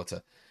finally able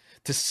to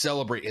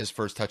celebrate his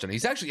first touchdown.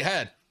 He's actually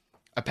had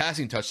a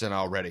passing touchdown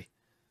already,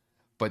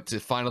 but to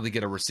finally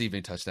get a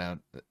receiving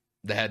touchdown,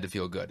 they had to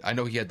feel good. I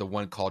know he had the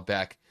one called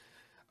back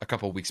a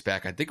couple of weeks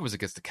back. I think it was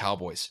against the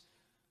Cowboys,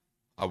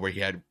 where he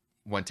had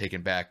one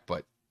taken back,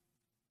 but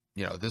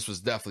this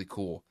was definitely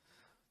cool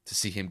to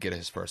see him get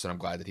his first, and I'm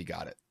glad that he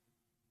got it.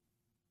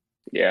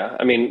 Yeah,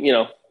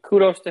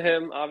 kudos to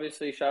him.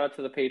 Obviously, shout out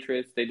to the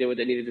Patriots. They did what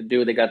they needed to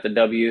do. They got the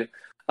W.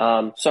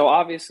 So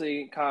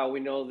obviously, Kyle,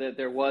 we know that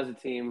there was a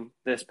team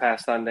this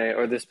past Sunday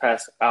or this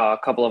past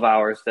couple of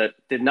hours that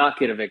did not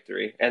get a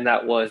victory, and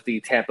that was the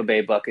Tampa Bay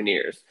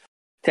Buccaneers.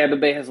 Tampa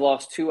Bay has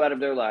lost 2 out of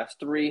their last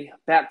 3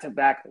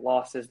 back-to-back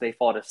losses. They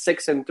fall to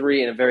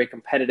 6-3 in a very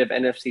competitive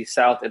NFC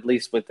South, at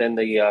least within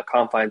the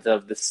confines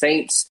of the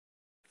Saints.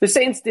 The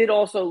Saints did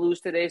also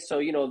lose today,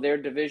 so, their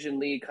division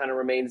lead kind of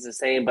remains the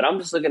same. But I'm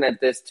just looking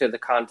at this to the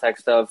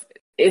context of,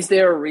 is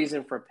there a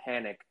reason for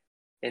panic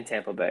in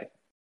Tampa Bay?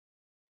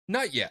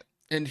 Not yet,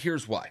 and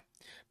here's why.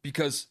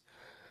 Because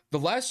the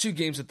last 2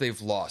 games that they've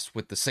lost,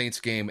 with the Saints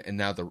game and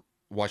now the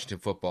Washington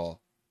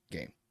football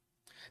game,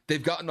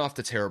 they've gotten off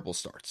to terrible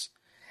starts.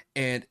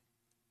 And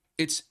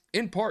it's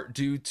in part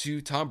due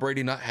to Tom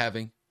Brady not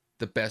having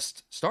the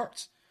best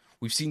starts.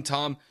 We've seen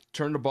Tom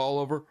turn the ball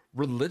over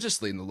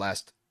religiously in the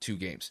last 2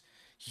 games.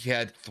 He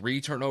had 3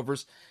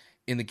 turnovers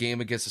in the game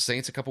against the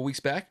Saints a couple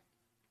weeks back.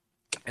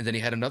 And then he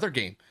had another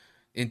game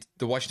in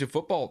the Washington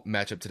football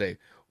matchup today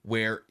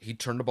where he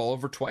turned the ball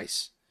over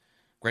twice.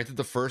 Granted,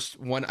 the first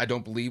one I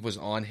don't believe was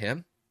on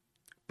him,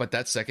 but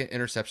that second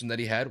interception that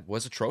he had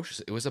was atrocious.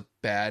 It was a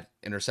bad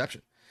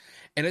interception.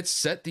 And it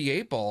set the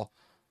 8-ball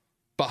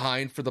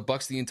behind for the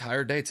Bucs the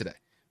entire day today.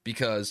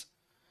 Because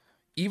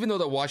even though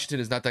that Washington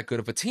is not that good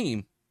of a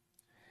team,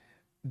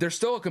 they're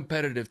still a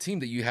competitive team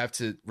that you have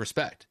to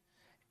respect.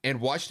 And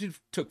Washington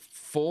took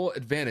full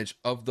advantage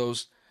of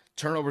those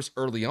turnovers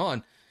early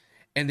on,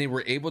 and they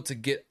were able to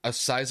get a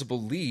sizable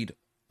lead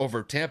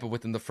over Tampa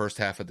within the first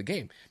half of the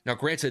game. Now,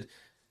 granted,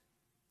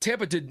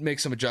 Tampa did make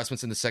some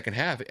adjustments in the second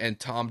half, and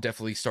Tom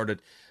definitely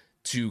started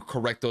to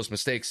correct those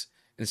mistakes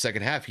in the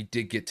second half. He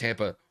did get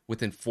Tampa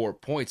within 4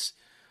 points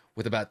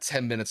with about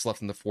 10 minutes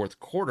left in the fourth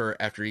quarter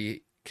after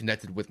he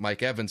connected with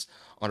Mike Evans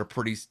on a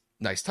pretty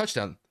nice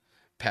touchdown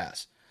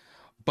pass.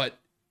 But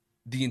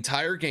the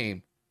entire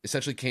game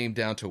essentially came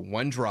down to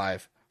one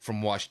drive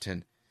from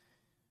Washington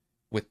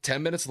with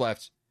 10 minutes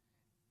left,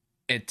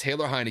 and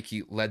Taylor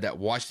Heinicke led that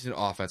Washington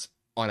offense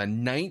on a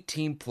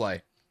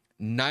 19-play,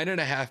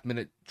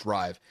 9.5-minute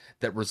drive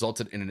that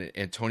resulted in an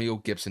Antonio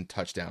Gibson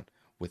touchdown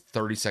with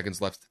 30 seconds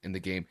left in the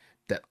game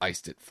that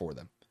iced it for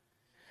them.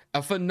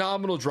 A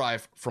phenomenal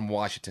drive from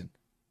Washington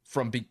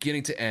from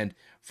beginning to end,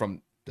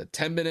 from the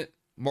 10-minute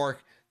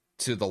mark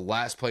to the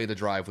last play of the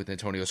drive with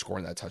Antonio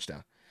scoring that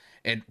touchdown.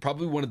 And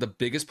probably one of the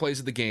biggest plays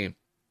of the game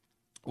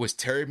was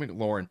Terry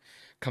McLaurin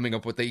coming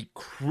up with a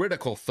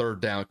critical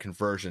third down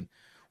conversion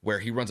where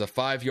he runs a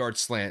 5-yard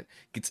slant,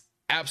 gets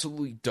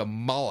absolutely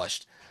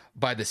demolished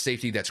by the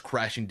safety that's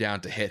crashing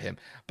down to hit him.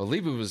 I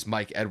believe it was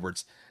Mike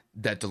Edwards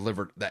that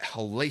delivered that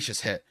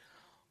hellacious hit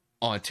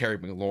on Terry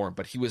McLaurin,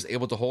 but he was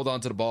able to hold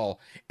on to the ball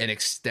and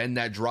extend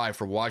that drive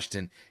for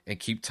Washington and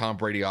keep Tom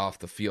Brady off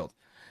the field.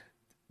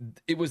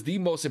 It was the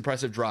most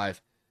impressive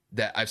drive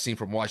that I've seen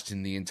from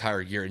Washington the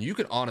entire year. And you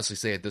can honestly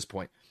say at this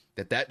point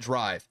that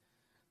drive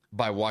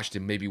by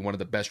Washington may be one of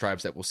the best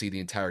drives that we'll see the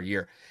entire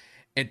year.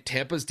 And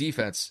Tampa's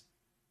defense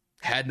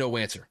had no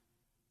answer.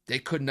 They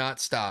could not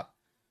stop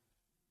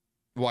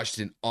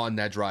Washington on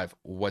that drive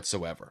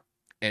whatsoever.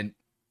 And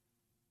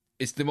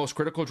it's the most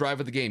critical drive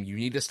of the game. You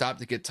need to stop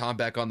to get Tom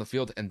back on the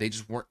field, and they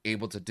just weren't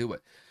able to do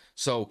it.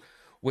 So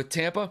with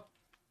Tampa,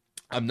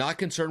 I'm not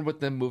concerned with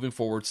them moving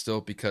forward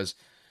still because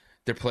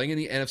they're playing in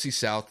the NFC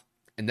South,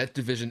 and that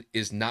division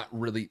is not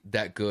really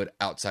that good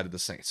outside of the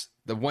Saints.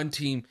 The one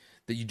team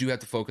that you do have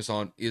to focus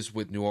on is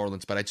with New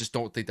Orleans, but I just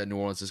don't think that New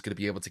Orleans is going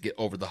to be able to get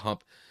over the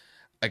hump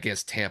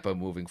against Tampa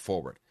moving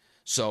forward.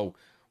 So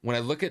when I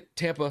look at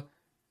Tampa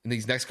in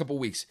these next couple of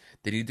weeks,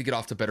 they need to get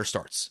off to better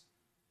starts.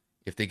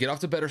 If they get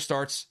off to better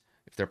starts,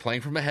 if they're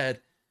playing from ahead,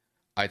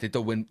 I think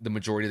they'll win the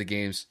majority of the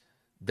games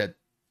that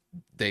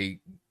they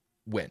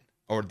win,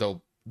 or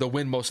they'll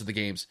win most of the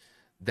games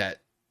that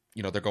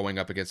they're going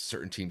up against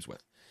certain teams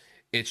with.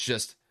 It's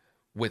just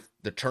with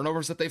the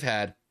turnovers that they've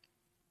had,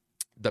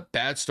 the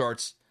bad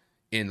starts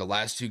in the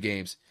last 2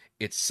 games,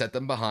 it's set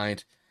them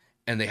behind,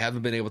 and they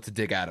haven't been able to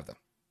dig out of them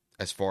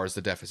as far as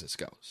the deficits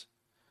goes.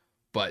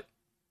 But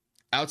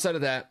outside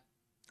of that,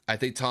 I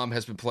think Tom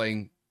has been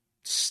playing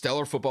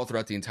stellar football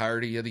throughout the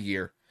entirety of the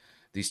year.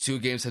 These 2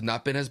 games have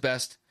not been his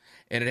best,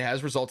 and it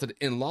has resulted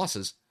in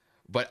losses.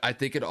 But I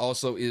think it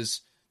also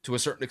is, to a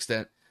certain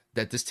extent,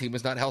 that this team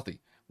is not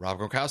healthy. Rob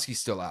Gronkowski's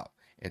still out.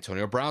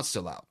 Antonio Brown's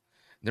still out.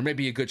 There may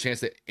be a good chance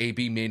that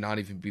AB may not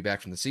even be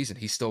back from the season.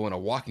 He's still in a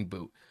walking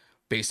boot,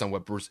 based on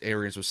what Bruce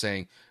Arians was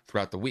saying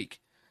throughout the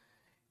week.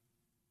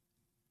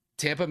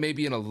 Tampa may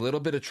be in a little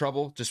bit of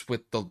trouble just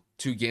with the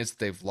 2 games that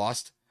they've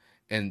lost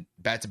and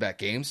back-to-back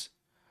games.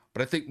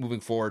 But I think moving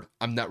forward,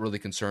 I'm not really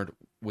concerned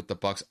with the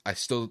Bucs. I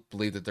still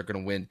believe that they're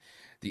going to win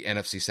the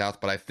NFC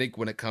South. But I think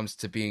when it comes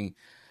to being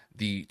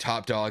the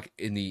top dog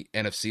in the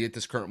NFC at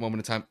this current moment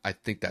in time, I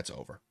think that's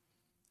over.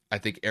 I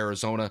think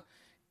Arizona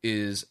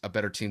is a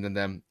better team than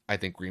them. I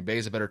think Green Bay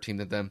is a better team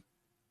than them.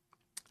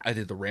 I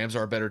think the Rams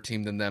are a better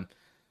team than them.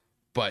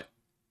 But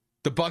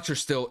the Bucs are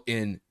still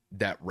in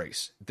that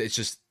race. It's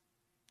just,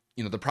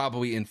 they're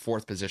probably in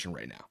 4th position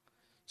right now.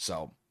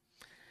 So,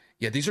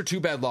 yeah, these are 2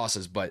 bad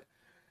losses, but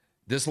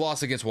this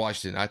loss against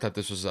Washington, I thought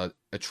this was an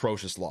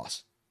atrocious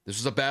loss. This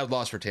was a bad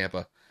loss for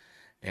Tampa,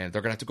 and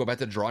they're going to have to go back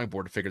to the drawing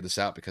board to figure this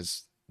out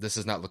because this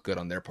does not look good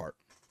on their part.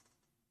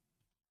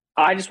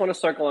 I just want to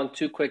circle on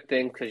 2 quick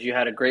things because you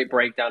had a great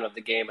breakdown of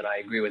the game, and I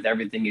agree with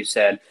everything you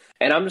said.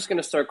 And I'm just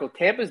going to circle.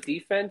 Tampa's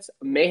defense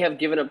may have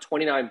given up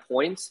 29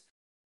 points,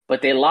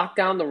 but they locked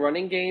down the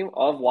running game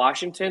of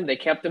Washington. They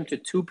kept them to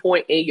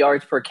 2.8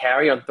 yards per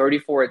carry on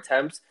 34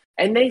 attempts,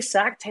 and they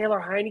sacked Taylor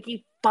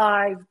Heineke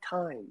 5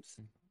 times.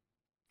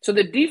 So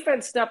the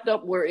defense stepped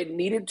up where it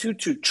needed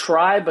to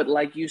try, but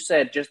like you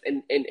said, just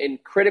in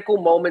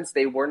critical moments,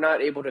 they were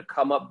not able to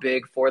come up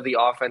big for the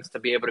offense to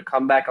be able to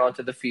come back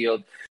onto the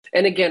field.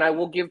 And again, I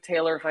will give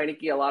Taylor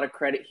Heineke a lot of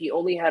credit. He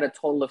only had a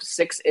total of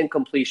 6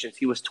 incompletions.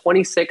 He was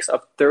 26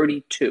 of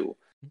 32.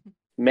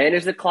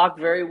 Managed the clock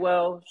very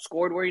well,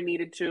 scored where he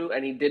needed to,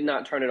 and he did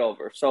not turn it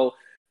over. So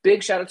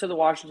big shout out to the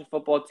Washington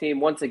football team.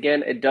 Once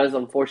again, it does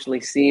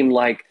unfortunately seem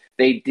like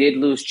they did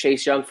lose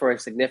Chase Young for a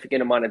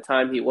significant amount of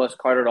time. He was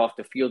carted off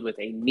the field with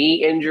a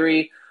knee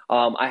injury.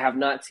 I have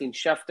not seen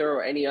Schefter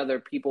or any other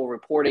people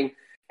reporting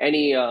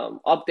any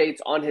updates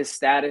on his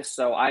status,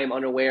 so I am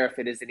unaware if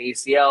it is an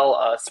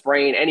ACL,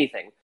 sprain,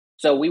 anything.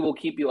 So we will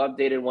keep you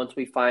updated once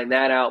we find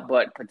that out,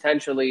 but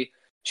potentially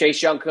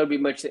Chase Young could be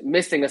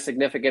missing a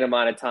significant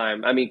amount of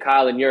time. I mean,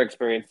 Kyle, in your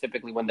experience,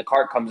 typically when the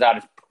cart comes out,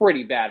 it's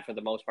pretty bad for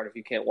the most part if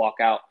you can't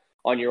walk out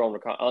on your own,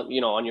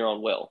 on your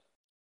own will.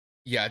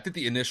 Yeah, I think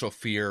the initial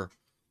fear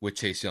with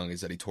Chase Young is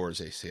that he tore his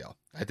ACL.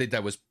 I think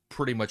that was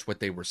pretty much what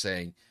they were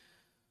saying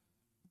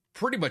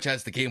pretty much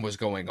as the game was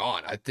going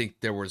on. I think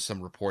there were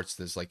some reports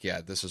that's like,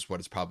 yeah, this is what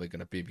it's probably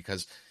going to be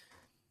because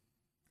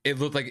it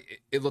looked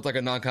like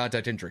a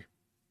non-contact injury.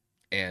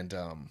 And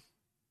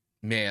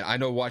man, I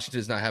know Washington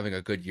is not having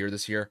a good year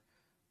this year,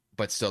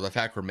 but still the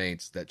fact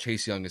remains that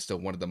Chase Young is still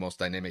one of the most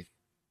dynamic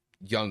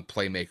young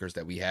playmakers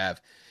that we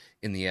have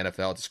in the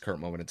NFL at this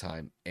current moment in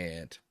time.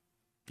 And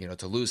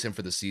to lose him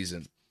for the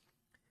season,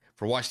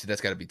 for Washington,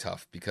 that's got to be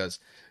tough because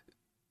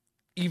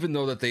even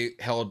though that they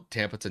held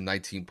Tampa to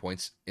 19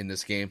 points in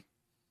this game,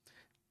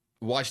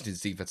 Washington's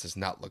defense has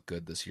not looked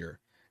good this year.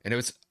 And it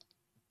was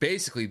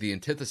basically the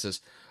antithesis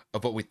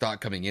of what we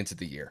thought coming into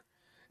the year.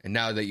 And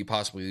now that you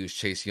possibly lose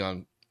Chase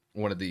Young,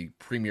 one of the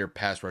premier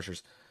pass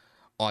rushers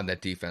on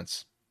that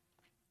defense,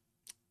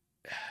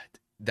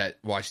 that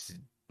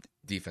Washington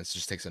defense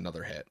just takes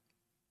another hit.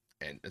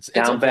 And it's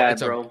bad,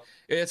 bro.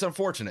 It's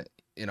unfortunate.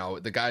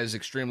 The guy is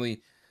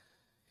extremely,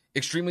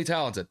 extremely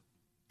talented.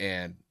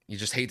 And, You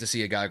just hate to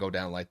see a guy go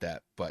down like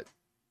that. But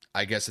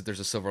I guess if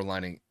there's a silver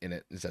lining in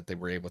it is that they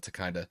were able to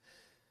kind of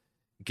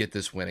get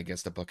this win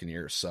against the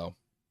Buccaneers. So,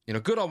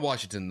 good on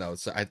Washington, though.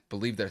 It's, I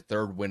believe, their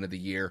third win of the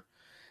year.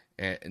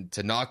 And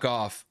to knock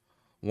off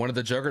one of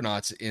the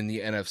juggernauts in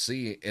the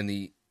NFC, in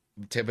the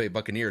Tampa Bay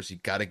Buccaneers, you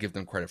got to give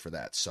them credit for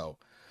that. So,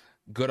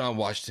 good on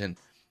Washington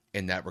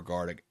in that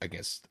regard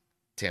against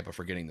Tampa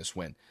for getting this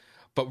win.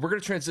 But we're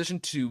going to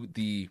transition to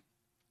the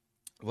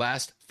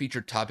last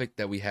featured topic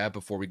that we have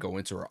before we go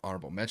into our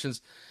honorable mentions,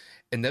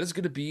 and that is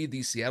going to be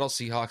the Seattle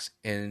Seahawks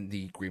and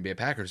the Green Bay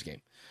Packers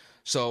game.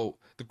 So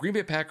the Green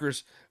Bay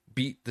Packers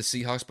beat the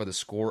Seahawks by the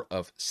score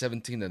of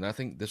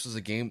 17-0. This was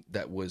a game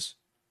that was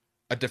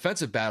a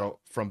defensive battle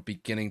from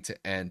beginning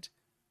to end,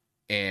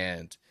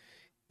 and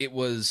it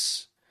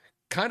was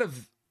kind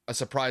of a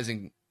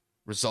surprising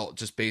result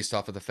just based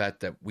off of the fact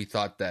that we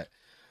thought that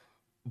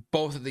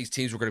both of these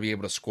teams were going to be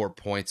able to score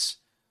points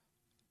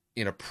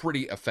in a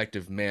pretty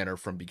effective manner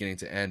from beginning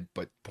to end,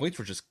 but points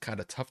were just kind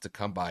of tough to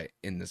come by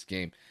in this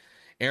game.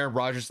 Aaron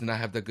Rodgers did not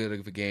have that good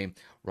of a game.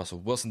 Russell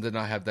Wilson did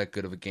not have that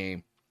good of a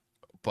game,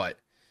 but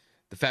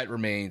the fact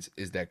remains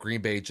is that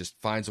Green Bay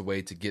just finds a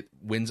way to get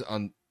wins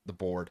on the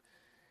board.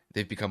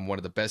 They've become one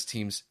of the best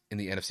teams in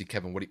the NFC.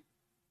 Kevin,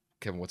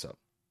 what's up?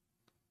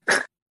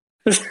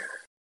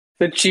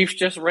 The Chiefs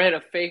just ran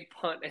a fake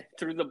punt and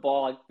threw the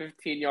ball like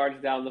 15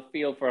 yards down the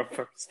field for a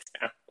first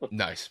down.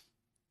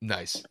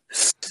 Nice.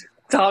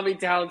 Tommy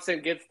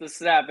Townsend gets the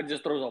snap and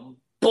just throws a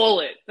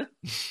bullet.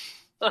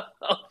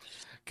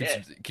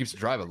 keeps the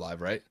drive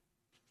alive, right?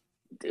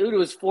 Dude, it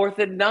was 4th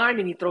and 9,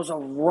 and he throws a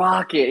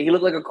rocket. He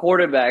looked like a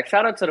quarterback.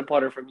 Shout out to the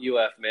punter from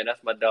UF, man.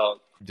 That's my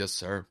dog. Yes,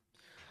 sir.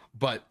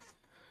 But,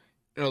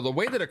 the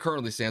way that it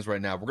currently stands right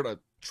now, we're going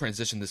to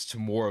transition this to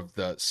more of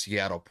the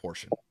Seattle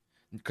portion.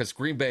 Because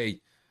Green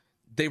Bay,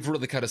 they've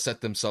really kind of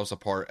set themselves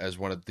apart as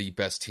one of the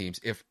best teams,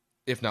 if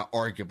not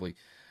arguably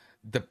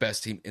the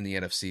best team in the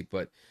NFC.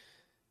 But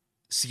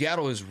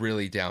Seattle is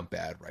really down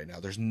bad right now.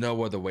 There's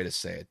no other way to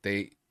say it.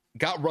 They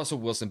got Russell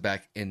Wilson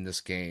back in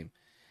this game,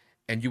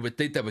 and you would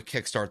think that would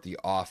kickstart the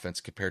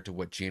offense compared to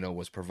what Geno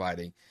was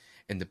providing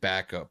in the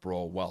backup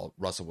role while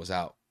Russell was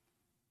out.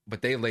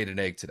 But they laid an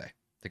egg today.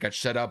 They got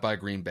shut out by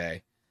Green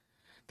Bay.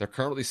 They're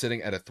currently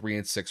sitting at a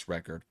 3-6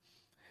 record.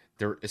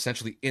 They're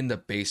essentially in the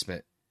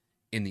basement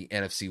in the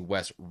NFC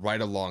West,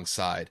 right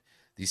alongside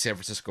the San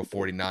Francisco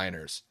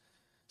 49ers.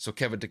 So,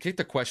 Kevin, to kick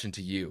the question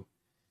to you,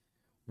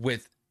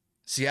 with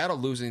Seattle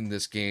losing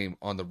this game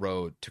on the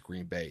road to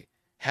Green Bay,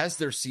 has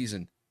their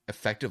season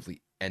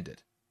effectively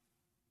ended?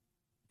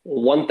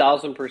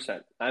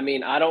 1,000%. I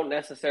mean, I don't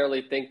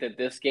necessarily think that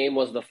this game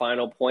was the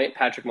final point.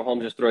 Patrick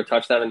Mahomes just threw a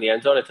touchdown in the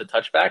end zone. It's a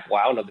touchback.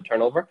 Wow, another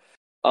turnover.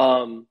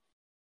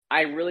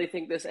 I really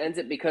think this ends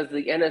it because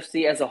the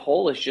NFC as a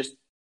whole is just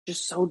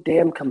so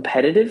damn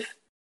competitive.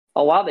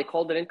 Oh, wow, they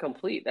called it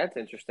incomplete. That's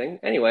interesting.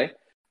 Anyway,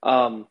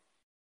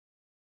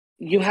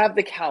 you have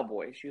the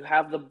Cowboys, you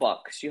have the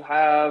Bucks, you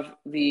have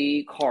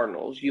the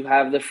Cardinals, you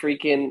have the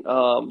freaking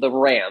the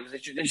Rams.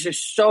 There's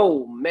just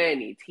so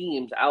many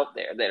teams out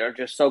there that are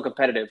just so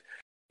competitive.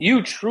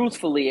 You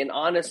truthfully and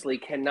honestly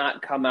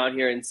cannot come out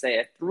here and say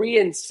at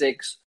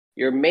 3-6,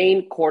 your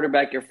main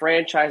quarterback, your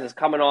franchise is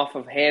coming off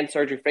of hand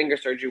surgery, finger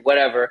surgery,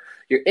 whatever,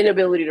 your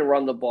inability to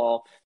run the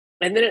ball.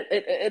 And then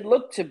it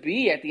looked to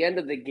be at the end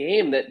of the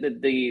game that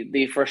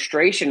the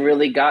frustration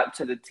really got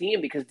to the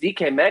team because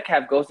DK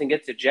Metcalf goes and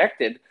gets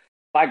ejected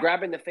by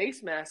grabbing the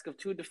face mask of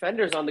two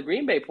defenders on the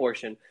Green Bay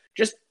portion.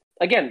 Just,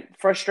 again,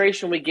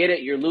 frustration, we get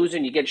it. You're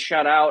losing, you get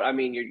shut out. I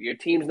mean, your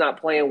team's not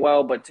playing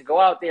well, but to go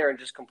out there and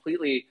just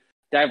completely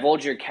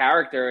divulge your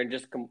character and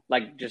just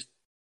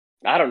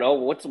I don't know,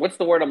 what's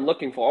the word I'm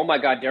looking for? Oh, my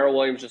God, Darrell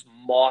Williams just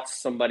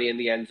mossed somebody in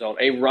the end zone,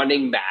 a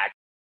running back.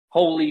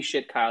 Holy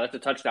shit, Kyle. That's a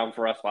touchdown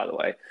for us, by the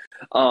way.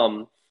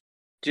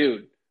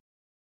 Dude,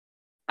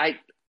 I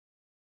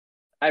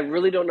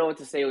really don't know what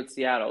to say with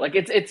Seattle. Like,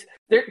 it's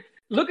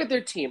look at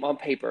their team on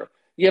paper.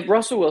 You have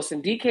Russell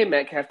Wilson, DK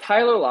Metcalf,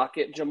 Tyler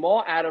Lockett,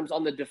 Jamal Adams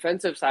on the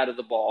defensive side of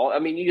the ball. I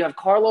mean, you have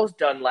Carlos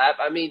Dunlap.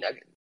 I mean,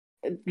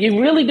 you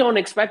really don't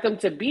expect them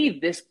to be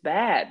this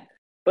bad.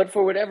 But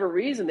for whatever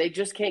reason, they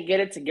just can't get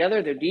it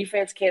together. Their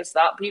defense can't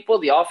stop people.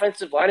 The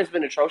offensive line has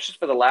been atrocious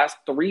for the last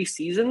 3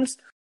 seasons.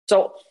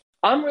 So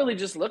I'm really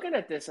just looking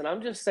at this, and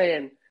I'm just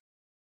saying,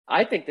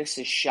 I think this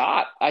is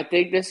shot. I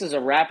think this is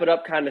a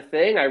wrap-it-up kind of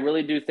thing. I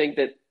really do think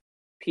that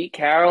Pete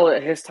Carroll,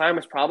 at his time,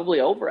 is probably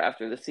over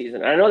after this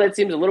season. I know that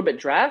seems a little bit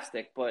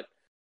drastic, but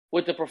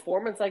with the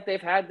performance like they've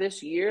had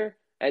this year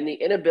and the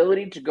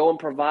inability to go and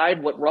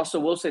provide what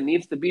Russell Wilson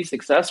needs to be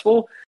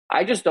successful,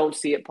 I just don't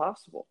see it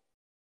possible.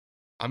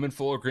 I'm in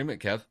full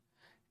agreement, Kev.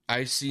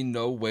 I see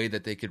no way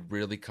that they could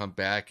really come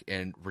back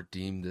and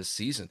redeem this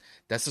season.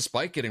 That's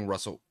despite getting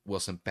Russell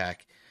Wilson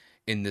back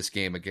in this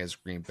game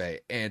against Green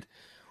Bay. And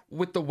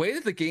with the way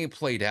that the game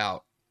played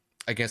out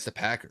against the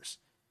Packers,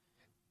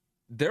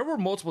 there were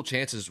multiple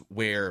chances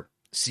where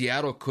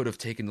Seattle could have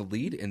taken the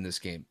lead in this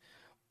game,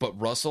 but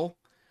Russell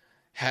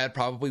had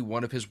probably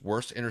one of his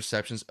worst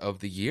interceptions of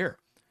the year.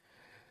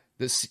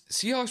 The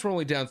Seahawks were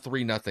only down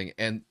 3-0,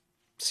 and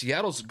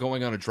Seattle's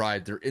going on a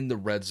drive. They're in the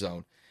red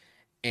zone.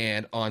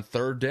 And on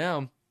third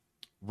down,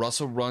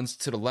 Russell runs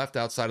to the left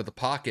outside of the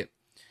pocket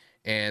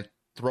and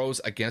throws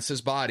against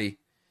his body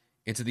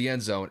into the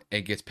end zone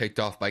and gets picked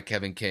off by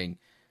Kevin King.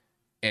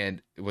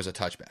 And it was a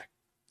touchback.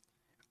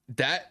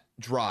 That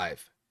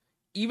drive,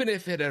 even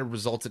if it had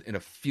resulted in a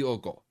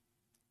field goal,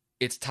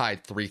 it's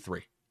tied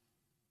 3-3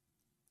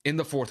 in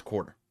the fourth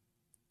quarter.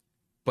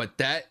 But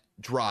that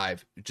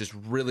drive just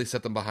really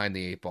set them behind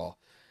the eight ball.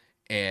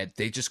 And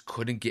they just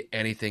couldn't get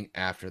anything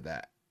after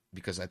that,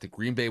 because I think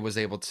Green Bay was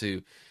able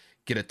to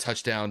get a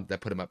touchdown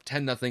that put them up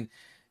 10-0,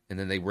 and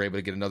then they were able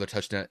to get another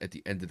touchdown at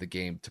the end of the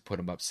game to put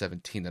them up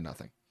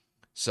 17-0.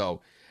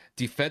 So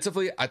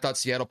defensively, I thought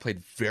Seattle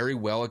played very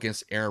well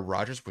against Aaron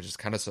Rodgers, which is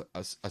kind of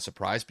a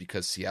surprise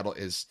because Seattle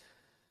is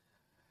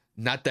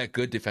not that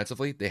good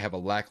defensively. They have a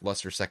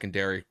lackluster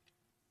secondary,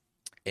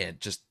 and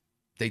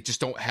they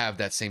just don't have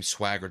that same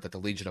swagger that the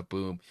Legion of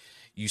Boom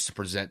used to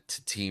present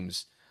to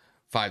teams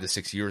 5 to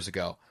 6 years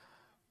ago.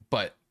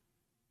 But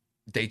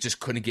they just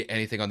couldn't get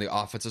anything on the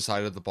offensive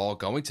side of the ball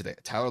going today.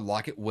 Tyler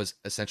Lockett was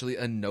essentially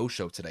a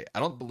no-show today. I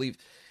believe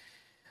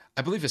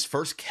his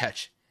first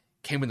catch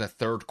came in the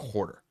third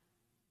quarter.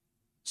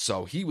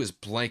 So he was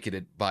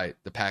blanketed by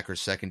the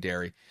Packers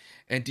secondary.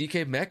 And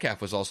DK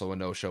Metcalf was also a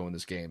no-show in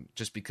this game,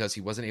 just because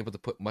he wasn't able to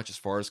put much as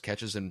far as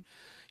catches and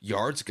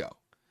yards go.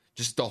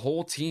 Just the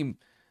whole team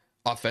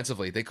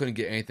offensively, they couldn't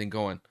get anything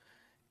going.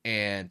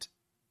 And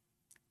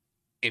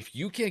if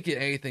you can't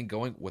get anything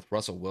going with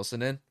Russell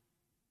Wilson in,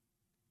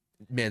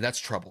 man, that's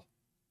trouble.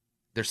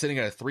 They're sitting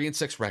at a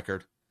 3-6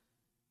 record.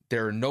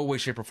 They're in no way,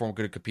 shape, or form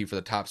going to compete for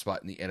the top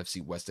spot in the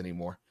NFC West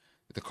anymore.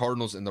 The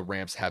Cardinals and the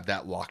Rams have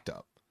that locked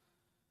up.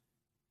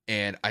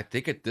 And I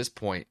think at this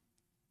point,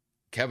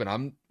 Kevin,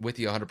 I'm with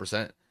you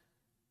 100%.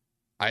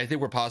 I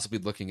think we're possibly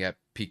looking at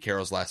Pete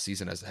Carroll's last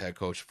season as the head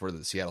coach for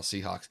the Seattle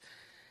Seahawks.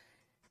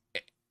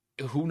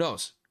 Who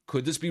knows?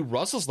 Could this be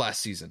Russell's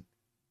last season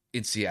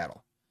in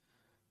Seattle?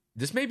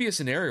 This may be a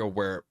scenario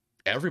where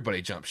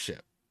everybody jumps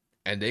ship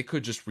and they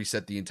could just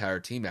reset the entire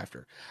team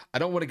after. I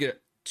don't want to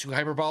get too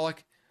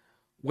hyperbolic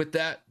with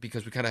that,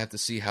 because we kind of have to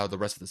see how the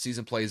rest of the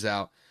season plays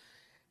out.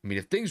 I mean,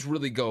 if things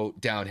really go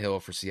downhill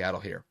for Seattle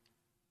here,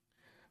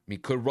 I mean,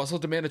 could Russell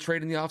demand a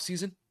trade in the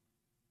offseason?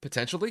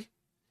 Potentially.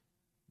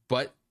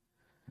 But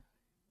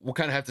we'll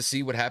kind of have to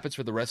see what happens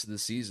for the rest of the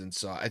season.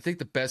 So I think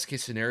the best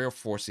case scenario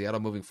for Seattle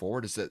moving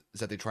forward is that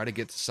they try to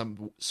get to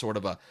some sort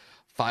of a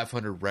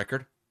 500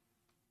 record.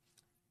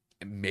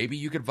 And maybe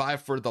you could vie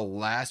for the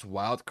last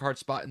wild card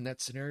spot in that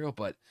scenario,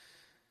 but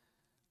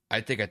I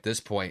think at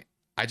this point,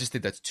 I just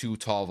think that's too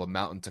tall of a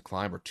mountain to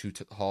climb, or too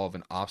tall of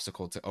an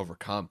obstacle to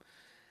overcome.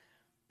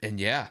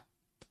 And yeah,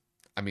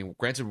 I mean,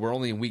 granted, we're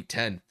only in week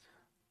 10,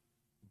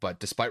 but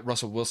despite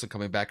Russell Wilson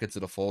coming back into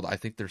the fold, I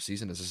think their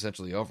season is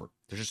essentially over.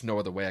 There's just no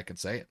other way I can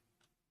say it.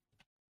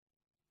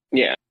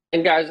 Yeah.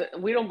 And guys,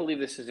 we don't believe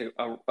this is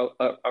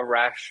a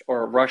rash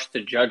or a rush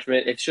to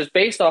judgment. It's just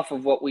based off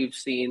of what we've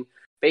seen,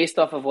 based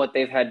off of what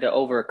they've had to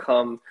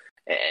overcome.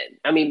 And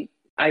I mean,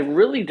 I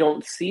really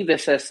don't see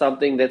this as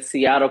something that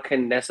Seattle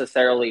can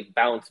necessarily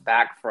bounce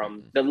back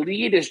from. The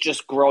lead is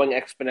just growing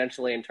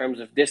exponentially in terms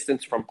of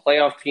distance from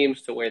playoff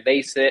teams to where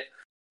they sit.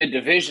 The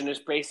division is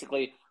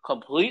basically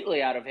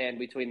completely out of hand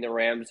between the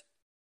Rams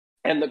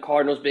and the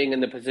Cardinals being in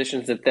the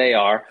positions that they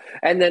are.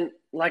 And then,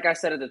 like I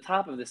said at the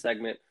top of the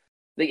segment,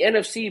 the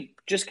NFC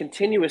just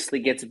continuously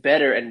gets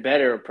better and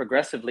better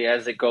progressively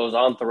as it goes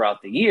on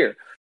throughout the year.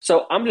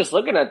 So I'm just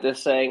looking at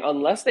this saying,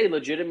 unless they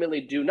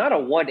legitimately do not a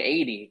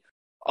 180,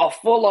 a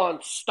full-on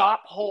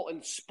stop, halt,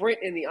 and sprint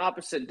in the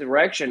opposite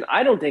direction,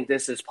 I don't think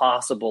this is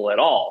possible at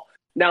all.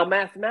 Now,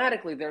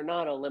 mathematically, they're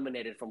not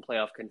eliminated from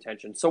playoff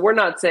contention, so we're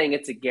not saying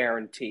it's a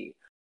guarantee.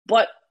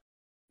 But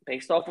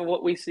based off of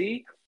what we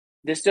see,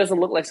 this doesn't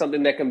look like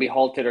something that can be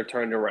halted or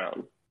turned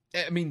around.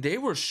 I mean, they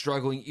were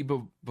struggling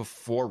even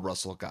before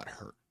Russell got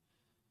hurt.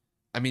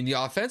 I mean, the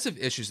offensive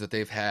issues that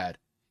they've had,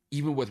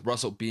 even with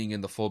Russell being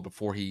in the fold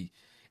before he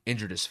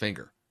injured his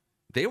finger,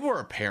 they were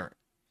apparent.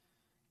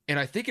 And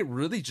I think it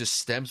really just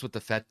stems with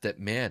the fact that,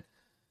 man,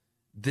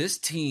 this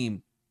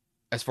team,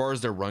 as far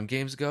as their run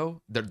games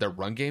go, their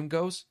run game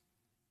goes,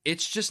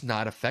 it's just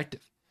not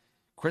effective.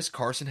 Chris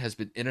Carson has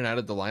been in and out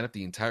of the lineup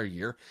the entire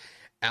year.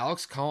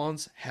 Alex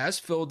Collins has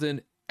filled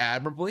in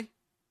admirably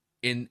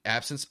in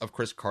absence of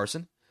Chris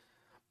Carson,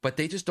 but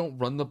they just don't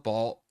run the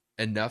ball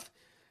enough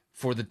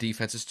for the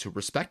defenses to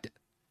respect it.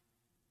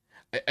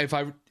 If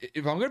I'm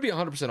going to be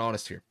 100%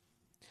 honest here,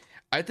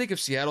 I think if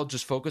Seattle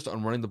just focused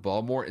on running the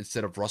ball more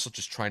instead of Russell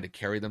just trying to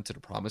carry them to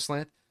the promised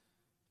land,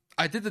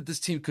 I think that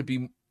this team could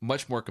be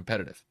much more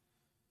competitive.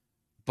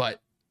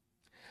 But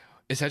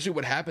essentially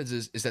what happens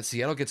is that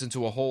Seattle gets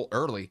into a hole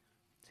early,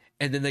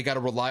 and then they got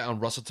to rely on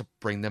Russell to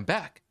bring them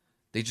back.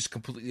 They just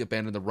completely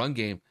abandon the run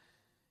game,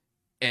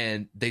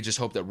 and they just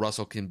hope that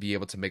Russell can be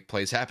able to make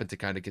plays happen to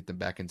kind of get them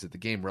back into the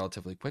game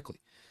relatively quickly.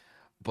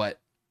 But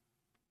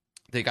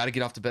they got to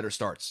get off to better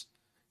starts.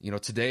 You know,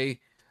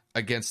 today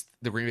against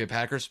the Green Bay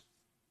Packers,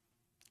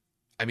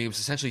 I mean, it was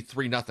essentially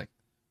 3-0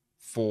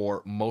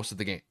 for most of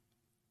the game.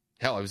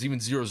 Hell, it was even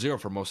 0-0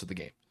 for most of the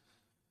game.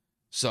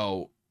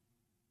 So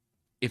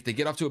if they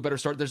get off to a better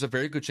start, there's a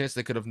very good chance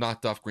they could have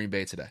knocked off Green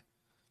Bay today.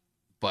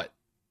 But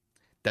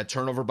that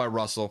turnover by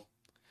Russell,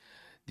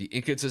 the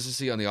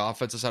inconsistency on the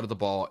offensive side of the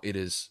ball, it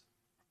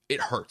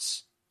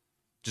hurts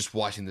just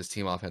watching this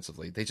team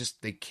offensively.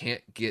 They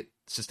can't get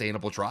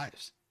sustainable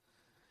drives.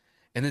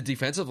 And then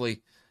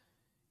defensively,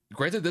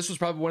 granted, this was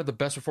probably one of the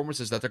best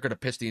performances that they're going to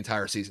pitch the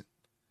entire season.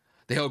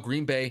 They held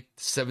Green Bay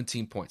to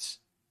 17 points.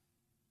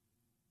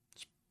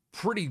 It's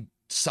pretty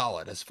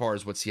solid as far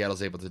as what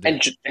Seattle's able to do.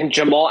 And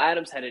Jamal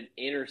Adams had an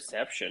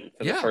interception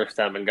for the first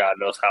time in God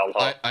knows how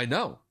long. I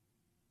know.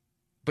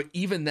 But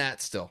even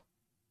that still,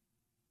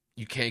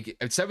 you can't get...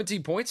 At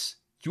 17 points,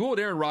 you hold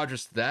Aaron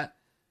Rodgers to that,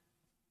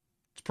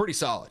 it's pretty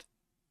solid.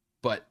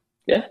 But,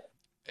 yeah,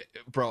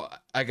 bro,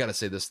 I got to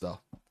say this, though.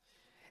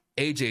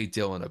 A.J.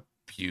 Dillon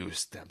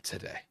abused them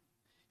today.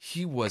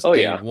 He was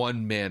a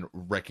one-man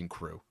wrecking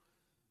crew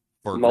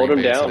for Green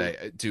Bay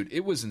today. Dude,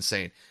 it was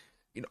insane.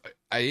 You know,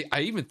 I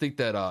even think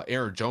that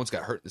Aaron Jones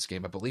got hurt in this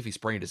game. I believe he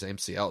sprained his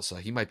MCL, so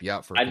he might be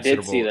out for I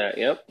did see that,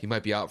 yep. He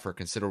might be out for a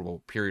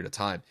considerable period of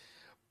time.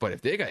 But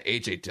if they got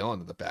A.J. Dillon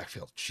in the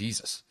backfield,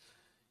 Jesus.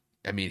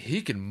 I mean,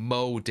 he can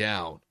mow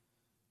down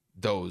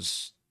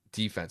those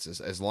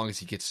defenses as long as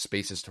he gets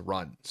spaces to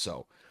run.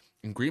 So,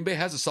 and Green Bay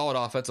has a solid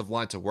offensive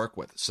line to work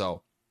with.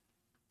 So,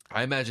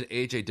 I imagine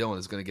A.J. Dillon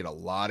is going to get a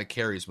lot of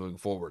carries moving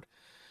forward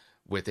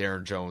with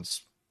Aaron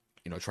Jones,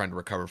 trying to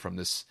recover from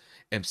this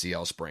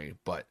MCL sprain.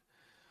 But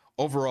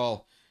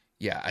overall,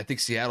 yeah, I think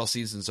Seattle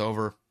season's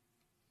over.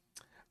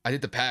 I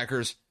think the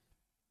Packers,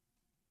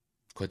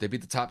 could they be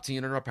the top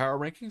team in our power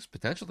rankings?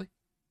 Potentially.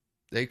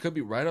 They could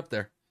be right up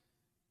there.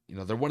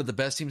 They're one of the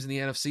best teams in the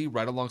NFC,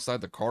 right alongside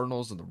the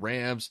Cardinals and the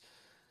Rams.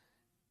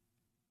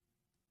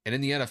 And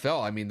in the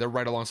NFL, I mean, they're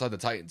right alongside the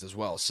Titans as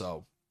well.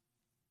 So,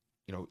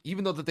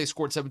 even though that they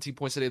scored 17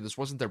 points today, this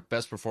wasn't their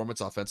best performance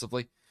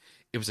offensively.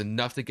 It was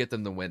enough to get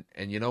them to win.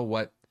 And you know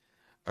what?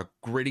 A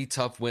gritty,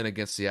 tough win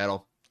against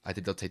Seattle. I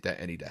think they'll take that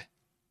any day.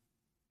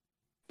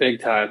 Big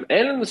time.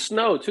 And in the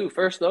snow, too.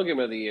 First snow game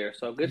of the year.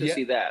 So good to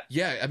see that.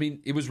 Yeah, I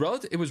mean, it was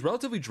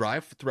relatively dry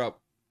throughout,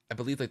 I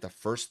believe, like the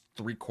first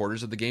 3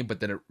 quarters of the game,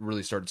 but then it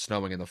really started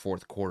snowing in the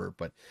fourth quarter.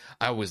 But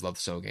I always love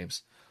snow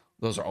games.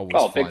 Those are always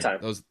fun. Big time.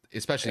 Those,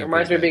 especially it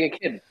reminds me of being a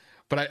kid.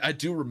 But I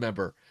do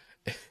remember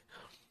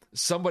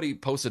somebody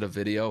posted a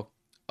video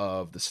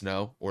of the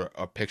snow, or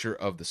a picture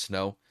of the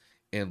snow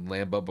in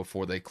Lambeau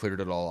before they cleared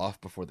it all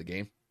off before the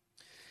game.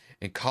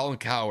 And Colin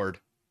Cowherd,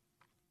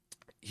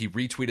 he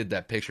retweeted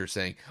that picture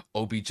saying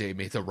OBJ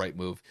made the right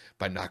move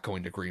by not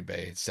going to Green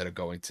Bay instead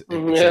going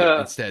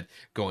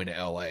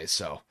to LA.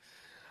 So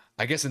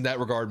I guess in that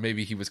regard,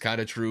 maybe he was kind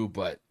of true,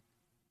 but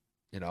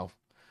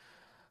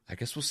I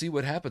guess we'll see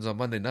what happens on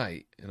Monday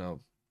night,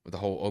 with the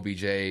whole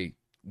OBJ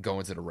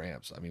going to the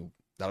Rams. I mean,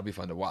 that'll be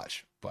fun to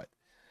watch, but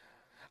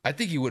I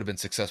think he would have been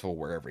successful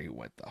wherever he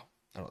went,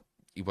 though.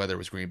 Whether it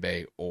was Green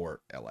Bay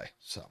or LA.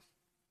 So,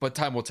 but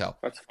time will tell.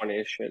 That's funny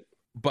as shit.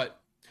 But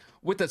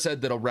with that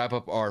said, that'll wrap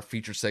up our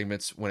feature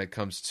segments when it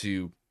comes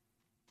to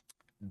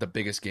the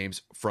biggest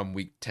games from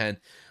Week 10.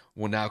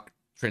 We'll now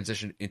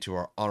transition into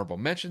our honorable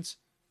mentions,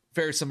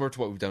 very similar to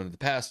what we've done in the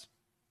past.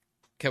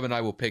 Kevin and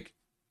I will pick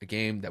a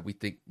game that we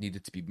think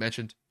needed to be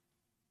mentioned.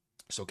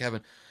 So,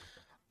 Kevin,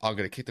 I'm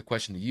going to kick the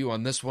question to you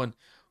on this one.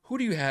 Who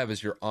do you have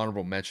as your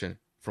honorable mention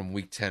from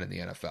Week 10 in the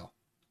NFL?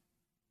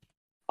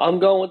 I'm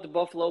going with the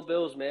Buffalo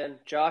Bills, man.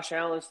 Josh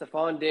Allen,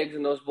 Stephon Diggs,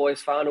 and those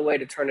boys found a way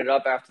to turn it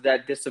up after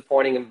that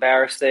disappointing,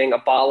 embarrassing,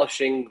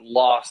 abolishing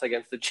loss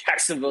against the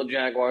Jacksonville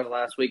Jaguars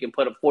last week and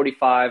put a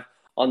 45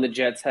 on the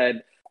Jets'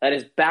 head. That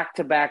is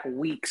back-to-back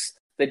weeks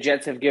the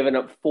Jets have given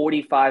up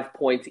 45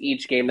 points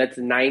each game. That's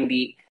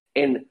 90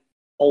 in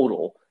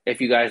total, if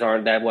you guys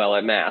aren't that well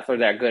at math or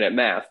that good at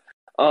math.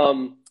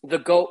 The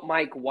GOAT,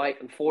 Mike White,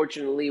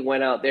 unfortunately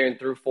went out there and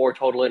threw 4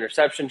 total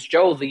interceptions.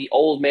 Joe, the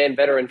old man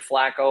veteran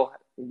Flacco,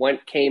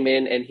 came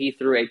in and he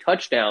threw a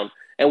touchdown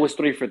and was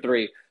 3 for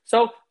 3.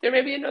 So there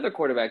may be another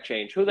quarterback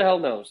change. Who the hell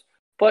knows?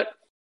 But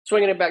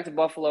swinging it back to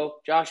Buffalo,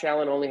 Josh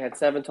Allen only had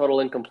 7 total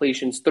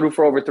incompletions, threw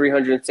for over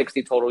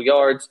 360 total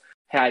yards,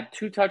 had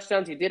 2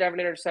 touchdowns. He did have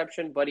an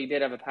interception, but he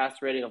did have a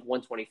pass rating of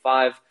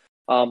 125.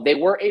 They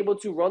were able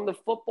to run the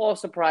football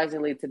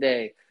surprisingly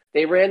today.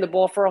 They ran the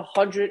ball for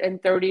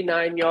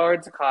 139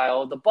 yards,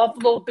 Kyle. The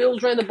Buffalo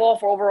Bills ran the ball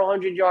for over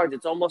 100 yards.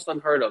 It's almost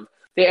unheard of.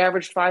 They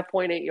averaged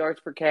 5.8 yards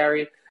per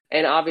carry.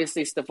 And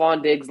obviously,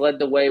 Stephon Diggs led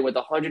the way with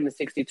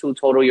 162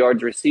 total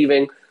yards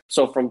receiving.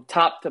 So from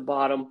top to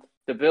bottom,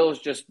 the Bills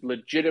just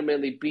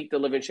legitimately beat the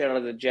living shit out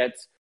of the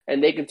Jets.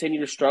 And they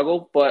continue to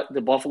struggle, but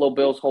the Buffalo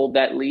Bills hold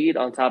that lead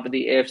on top of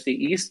the AFC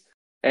East.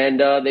 And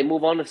they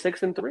move on to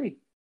 6-3.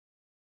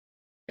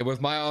 And with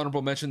my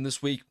honorable mention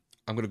this week,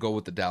 I'm going to go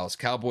with the Dallas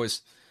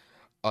Cowboys.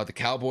 The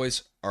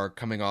Cowboys are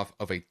coming off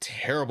of a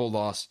terrible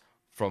loss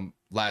from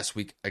last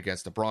week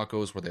against the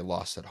Broncos, where they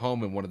lost at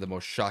home in one of the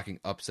most shocking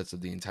upsets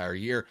of the entire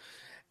year.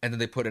 And then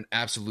they put an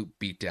absolute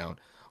beatdown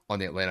on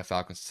the Atlanta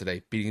Falcons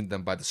today, beating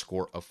them by the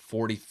score of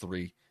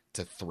 43-3,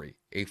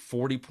 a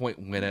 40-point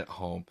win at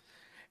home.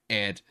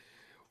 And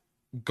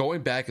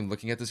going back and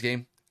looking at this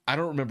game, I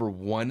don't remember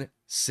one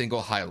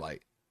single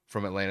highlight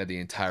from Atlanta the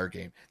entire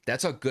game.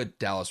 That's how good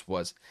Dallas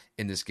was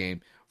in this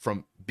game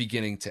from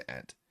beginning to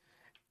end.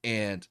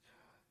 And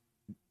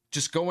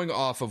just going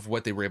off of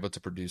what they were able to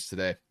produce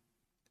today,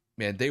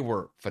 man, they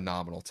were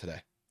phenomenal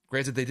today.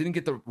 Granted, they didn't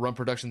get the run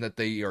production that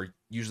they are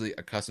usually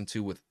accustomed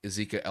to with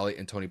Ezekiel Elliott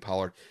and Tony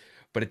Pollard,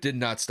 but it did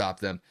not stop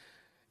them.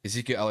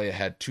 Ezekiel Elliott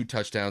had 2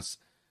 touchdowns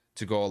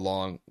to go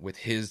along with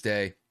his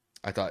day.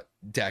 I thought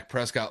Dak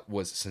Prescott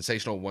was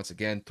sensational once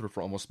again, threw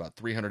for almost about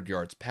 300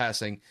 yards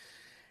passing.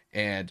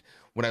 And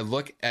when I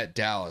look at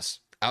Dallas,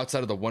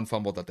 outside of the one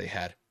fumble that they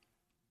had,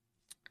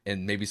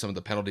 and maybe some of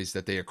the penalties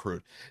that they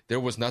accrued, there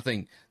was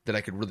nothing that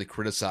I could really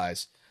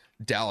criticize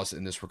Dallas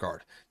in this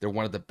regard. They're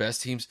one of the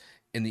best teams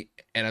in the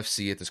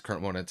NFC at this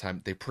current moment in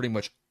time. They pretty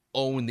much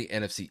own the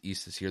NFC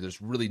East this year.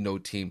 There's really no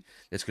team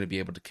that's going to be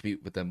able to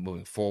compete with them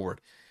moving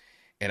forward.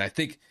 And I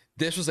think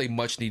this was a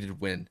much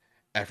needed win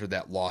after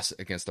that loss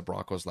against the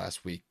Broncos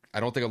last week. I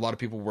don't think a lot of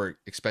people were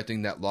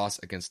expecting that loss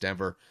against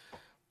Denver,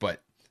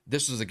 but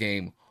this was a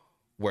game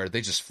where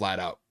they just flat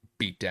out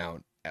beat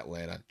down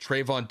Atlanta.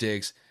 Trayvon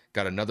Diggs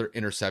got another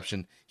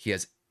interception. He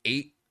has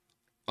 8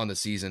 on the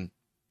season.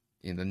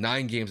 In the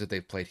 9 games that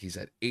they've played, he's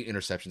had 8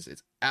 interceptions.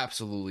 It's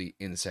absolutely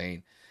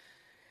insane.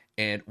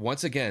 And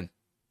once again,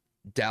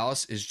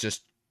 Dallas is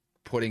just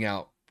putting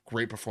out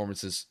great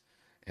performances,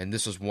 and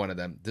this was one of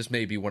them. This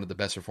may be one of the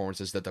best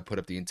performances that they put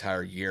up the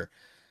entire year.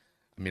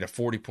 I mean, a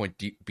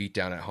 40-point beat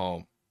down at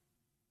home.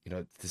 You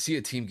know, to see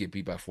a team get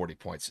beat by 40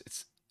 points,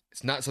 it's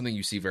not something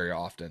you see very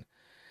often.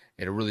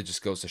 And it really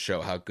just goes to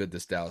show how good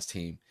this Dallas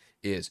team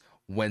is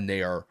when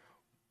they are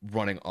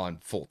running on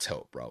full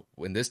tilt, bro.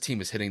 When this team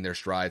is hitting their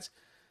strides,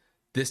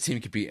 this team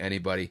could beat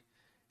anybody,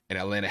 and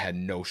Atlanta had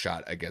no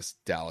shot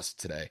against Dallas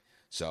today.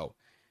 So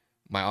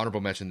my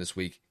honorable mention this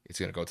week, it's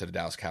going to go to the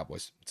Dallas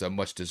Cowboys. It's a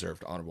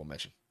much-deserved honorable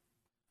mention.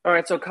 All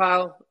right, so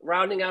Kyle,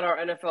 rounding out our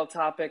NFL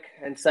topic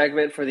and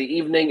segment for the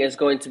evening is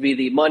going to be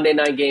the Monday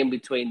night game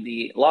between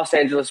the Los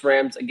Angeles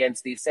Rams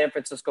against the San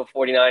Francisco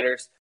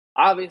 49ers.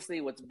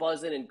 Obviously, what's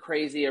buzzing and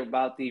crazy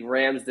about the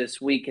Rams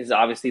this week is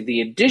obviously the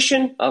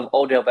addition of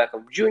Odell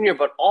Beckham Jr.,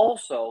 but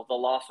also the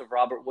loss of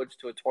Robert Woods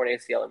to a torn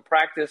ACL in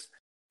practice.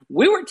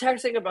 We were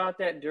texting about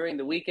that during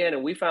the weekend,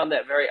 and we found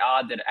that very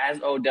odd that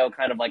as Odell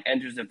kind of like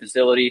enters the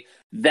facility,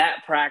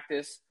 that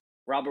practice,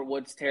 Robert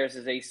Woods tears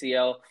his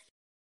ACL.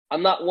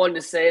 I'm not one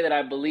to say that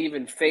I believe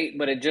in fate,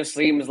 but it just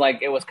seems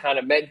like it was kind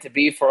of meant to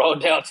be for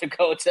Odell to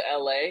go to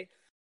LA.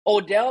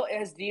 Odell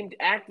is deemed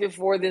active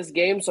for this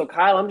game. So,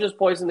 Kyle, I'm just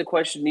posing the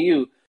question to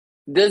you.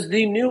 Does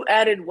the new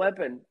added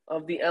weapon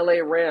of the LA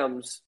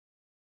Rams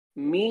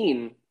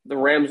mean the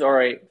Rams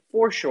are a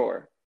for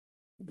sure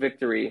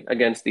victory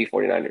against the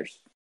 49ers?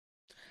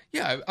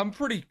 Yeah, I'm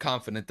pretty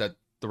confident that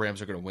the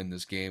Rams are going to win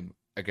this game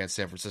against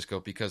San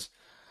Francisco because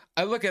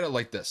I look at it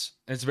like this,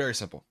 and it's very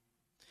simple.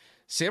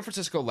 San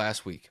Francisco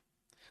last week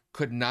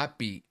could not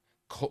beat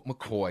Colt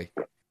McCoy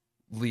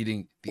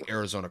leading the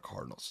Arizona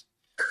Cardinals.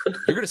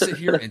 You're going to sit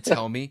here and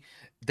tell me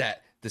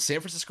that the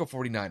San Francisco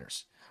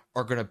 49ers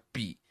are going to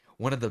beat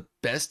one of the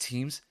best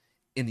teams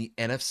in the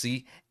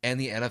NFC and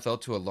the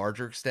NFL to a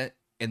larger extent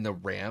in the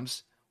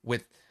Rams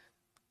with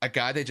a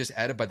guy they just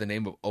added by the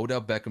name of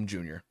Odell Beckham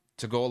Jr.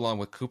 to go along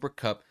with Cooper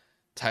Kupp,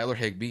 Tyler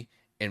Higbee,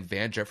 and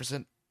Van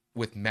Jefferson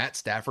with Matt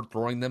Stafford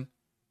throwing them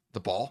the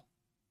ball?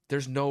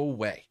 There's no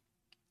way.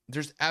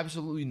 There's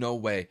absolutely no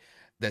way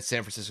that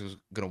San Francisco is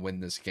going to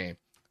win this game.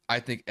 I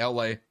think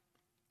LA,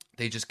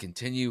 they just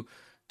continue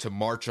to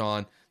march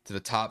on to the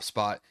top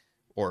spot,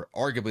 or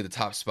arguably the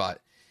top spot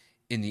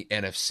in the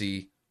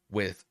NFC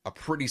with a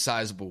pretty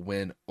sizable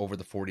win over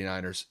the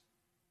 49ers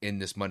in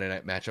this Monday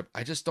night matchup.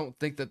 I just don't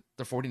think that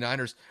the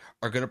 49ers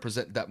are going to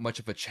present that much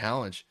of a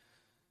challenge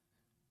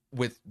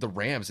with the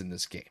Rams in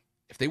this game.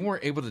 If they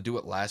weren't able to do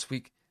it last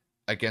week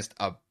against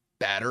a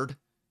battered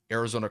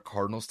Arizona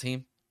Cardinals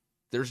team,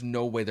 there's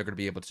no way they're going to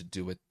be able to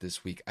do it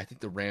this week. I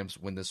think the Rams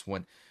win this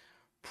one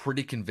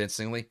pretty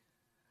convincingly.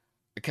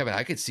 Kevin,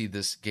 I could see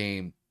this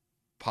game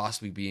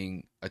possibly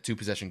being a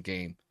 2-possession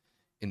game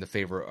in the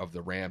favor of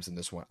the Rams in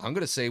this one. I'm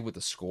going to say with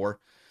the score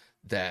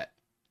that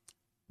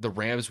the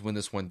Rams win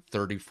this one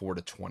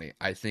 34-20.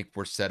 I think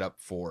we're set up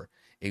for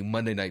a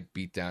Monday night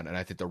beatdown, and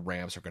I think the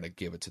Rams are going to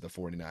give it to the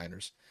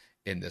 49ers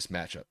in this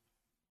matchup.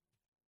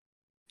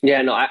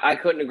 Yeah, no, I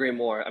couldn't agree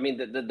more. I mean,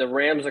 the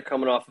Rams are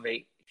coming off of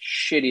a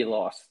shitty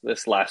loss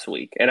this last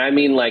week. And I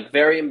mean, like,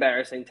 very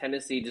embarrassing.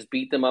 Tennessee just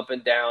beat them up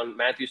and down.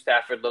 Matthew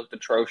Stafford looked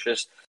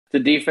atrocious. The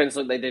defense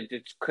looked like they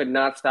just could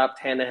not stop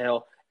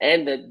Tannehill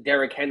and the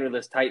Derrick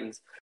Henry-less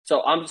Titans.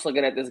 So I'm just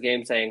looking at this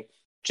game saying,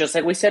 just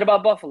like we said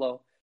about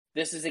Buffalo,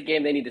 this is a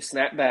game they need to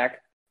snap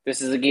back.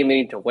 This is a game they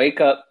need to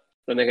wake up.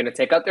 And they're going to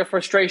take out their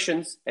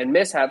frustrations and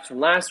mishaps from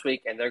last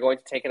week, and they're going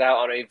to take it out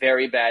on a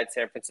very bad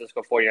San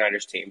Francisco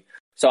 49ers team.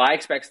 So I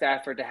expect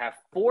Stafford to have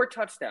 4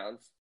 touchdowns,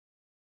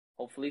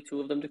 hopefully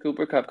 2 of them to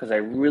Cooper Kupp, because I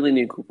really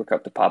need Cooper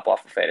Kupp to pop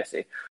off of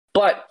fantasy.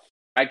 But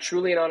I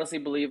truly and honestly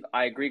believe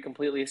I agree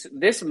completely.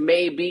 This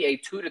may be a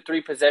 2 to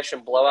 3 possession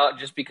blowout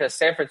just because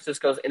San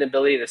Francisco's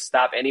inability to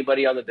stop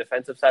anybody on the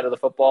defensive side of the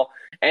football,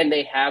 and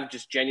they have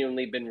just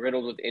genuinely been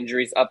riddled with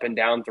injuries up and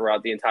down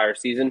throughout the entire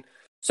season.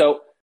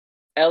 So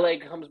LA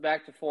comes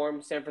back to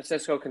form. San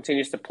Francisco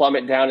continues to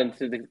plummet down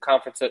into the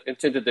conference,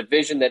 into the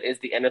division that is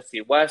the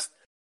NFC West,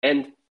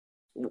 and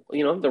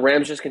the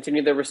Rams just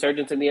continue their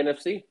resurgence in the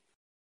NFC.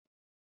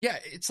 Yeah,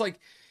 it's like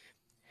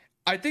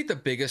I think the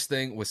biggest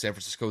thing with San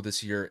Francisco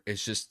this year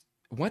is just,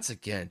 once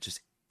again,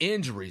 just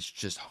injuries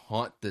just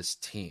haunt this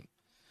team.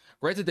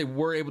 Granted, they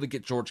were able to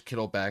get George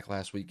Kittle back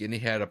last week, and he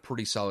had a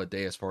pretty solid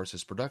day as far as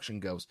his production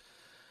goes.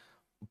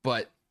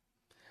 But,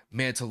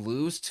 man, to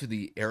lose to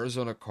the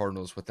Arizona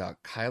Cardinals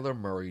without Kyler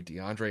Murray,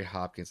 DeAndre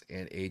Hopkins,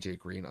 and A.J.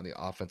 Green on the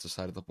offensive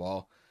side of the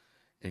ball,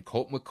 and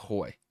Colt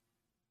McCoy,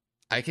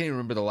 I can't even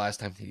remember the last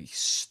time he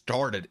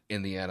started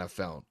in the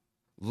NFL,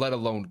 let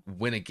alone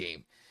win a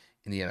game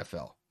in the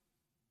NFL.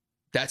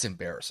 That's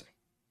embarrassing.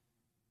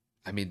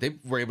 I mean, they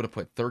were able to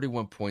put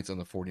 31 points on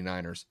the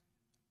 49ers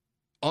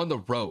on the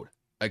road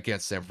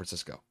against San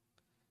Francisco.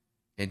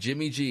 And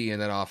Jimmy G and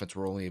that offense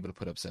were only able to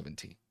put up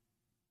 17.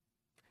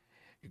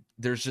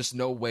 There's just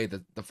no way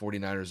that the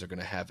 49ers are going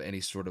to have any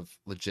sort of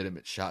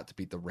legitimate shot to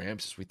beat the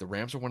Rams this week. The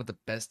Rams are one of the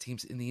best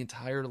teams in the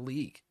entire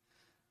league.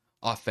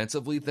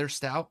 Offensively, they're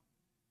stout.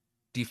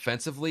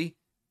 Defensively,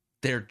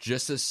 they're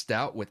just as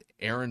stout with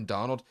Aaron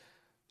Donald.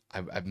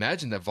 I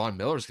imagine that Von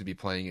Miller is going to be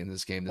playing in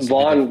this game.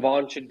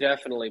 Vaughn should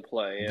definitely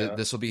play. Yeah.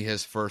 This will be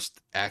his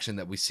first action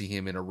that we see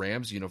him in a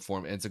Rams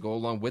uniform, and to go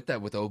along with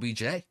that with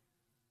OBJ.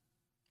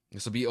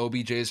 This will be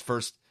OBJ's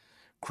first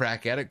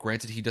crack at it.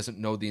 Granted, he doesn't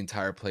know the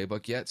entire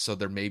playbook yet, so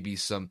there may be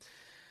some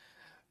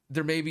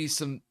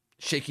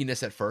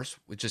shakiness at first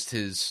with just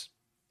his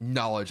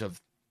knowledge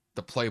of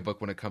the playbook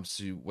when it comes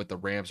to what the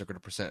Rams are going to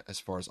present as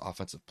far as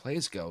offensive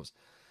plays goes.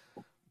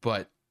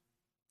 But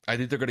I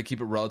think they're going to keep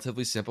it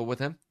relatively simple with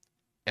him.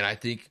 And I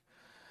think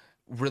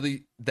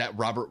really that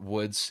Robert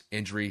Woods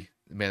injury,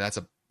 man,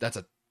 that's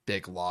a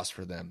big loss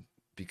for them.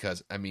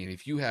 Because, I mean,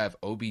 if you have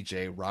OBJ,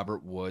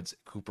 Robert Woods,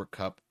 Cooper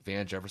Kupp,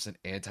 Van Jefferson,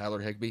 and Tyler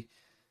Higbee,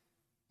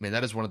 man,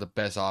 that is one of the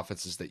best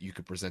offenses that you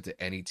could present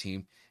to any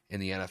team in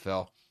the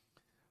NFL.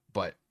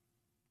 But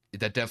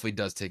that definitely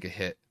does take a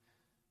hit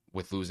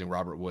with losing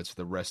Robert Woods for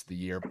the rest of the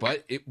year.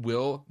 But it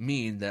will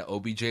mean that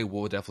OBJ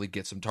will definitely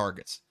get some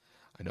targets.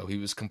 I know he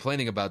was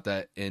complaining about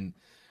that in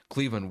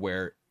Cleveland,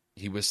 where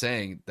he was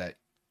saying that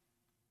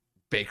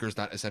Baker's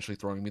not essentially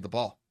throwing me the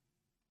ball.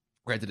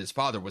 Granted, his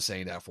father was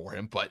saying that for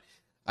him, but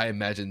I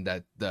imagine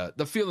that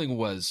the feeling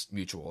was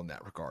mutual in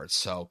that regard.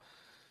 So,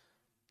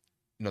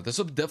 this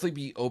will definitely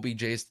be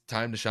OBJ's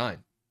time to shine.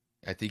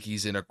 I think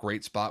he's in a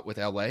great spot with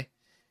LA,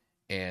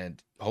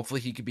 and hopefully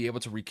he could be able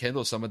to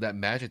rekindle some of that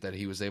magic that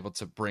he was able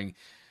to bring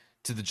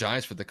to the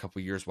Giants for the couple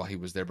of years while he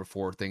was there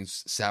before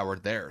things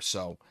soured there.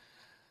 So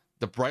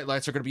the bright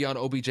lights are going to be on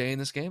OBJ in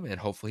this game, and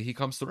hopefully he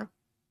comes through.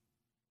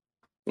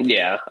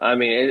 Yeah, I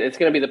mean, it's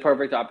going to be the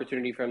perfect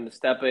opportunity for him to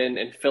step in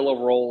and fill a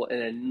role,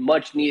 and a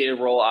much-needed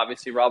role.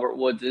 Obviously, Robert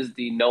Woods is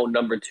the known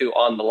number 2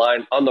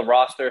 on the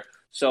roster.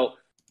 So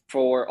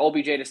for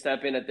OBJ to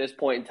step in at this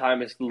point in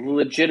time is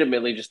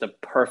legitimately just a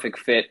perfect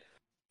fit,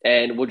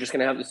 and we're just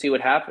going to have to see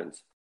what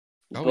happens.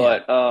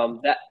 But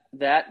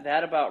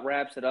that about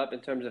wraps it up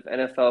in terms of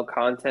NFL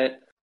content.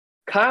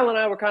 Kyle and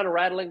I were kind of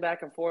rattling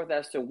back and forth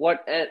as to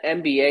what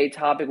NBA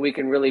topic we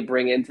can really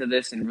bring into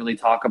this and really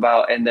talk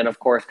about. And then, of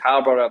course,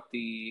 Kyle brought up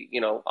the,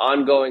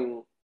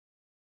 ongoing,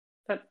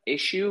 not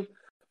issue,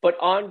 but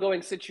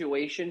ongoing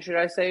situation, should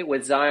I say,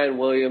 with Zion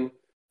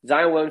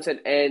Williamson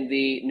and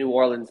the New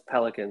Orleans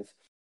Pelicans.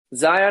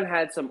 Zion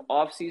had some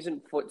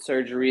off-season foot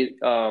surgery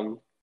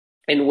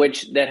in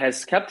which that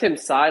has kept him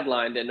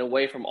sidelined and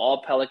away from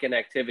all Pelican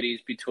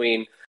activities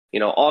between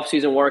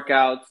off-season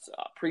workouts,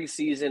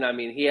 preseason. I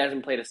mean, he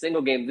hasn't played a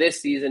single game this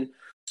season.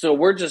 So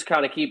we're just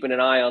kind of keeping an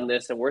eye on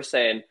this, and we're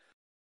saying,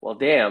 well,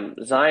 damn,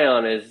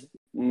 Zion is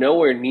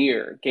nowhere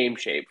near game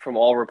shape from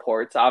all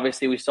reports.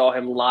 Obviously, we saw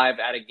him live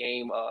at a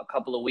game a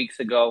couple of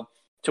weeks ago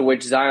to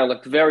which Zion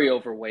looked very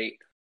overweight.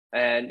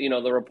 And,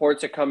 the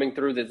reports are coming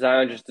through that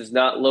Zion just does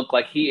not look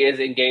like he is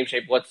in game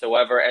shape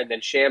whatsoever. And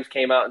then Shams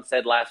came out and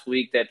said last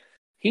week that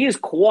he is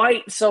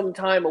quite some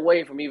time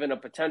away from even a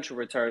potential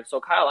return. So,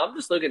 Kyle, I'm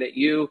just looking at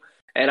you,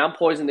 and I'm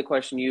posing the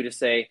question to you to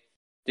say,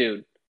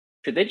 dude,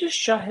 should they just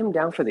shut him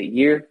down for the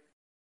year?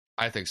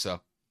 I think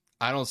so.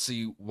 I don't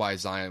see why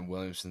Zion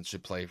Williamson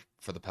should play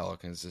for the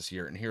Pelicans this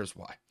year, and here's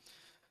why.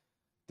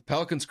 The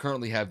Pelicans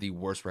currently have the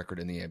worst record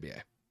in the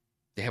NBA.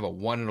 They have a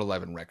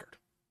 1-11 record,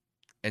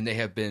 and they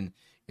have been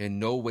in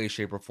no way,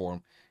 shape, or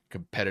form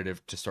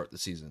competitive to start the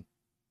season.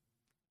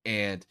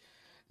 And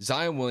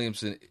Zion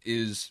Williamson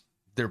is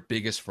their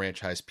biggest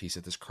franchise piece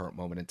at this current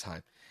moment in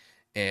time.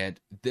 And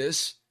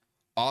this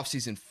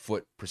offseason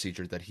foot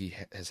procedure that he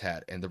has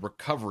had and the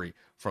recovery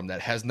from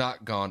that has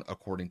not gone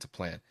according to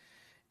plan.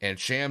 And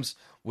Shams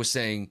was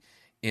saying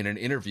in an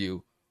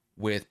interview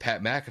with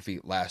Pat McAfee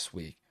last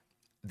week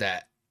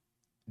that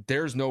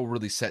there's no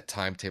really set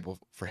timetable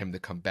for him to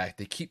come back.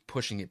 They keep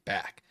pushing it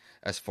back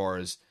as far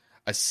as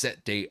a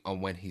set date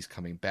on when he's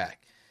coming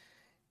back.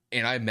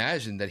 And I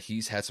imagine that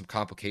he's had some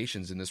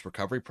complications in this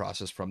recovery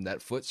process from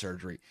that foot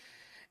surgery.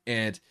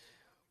 And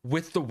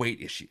with the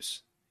weight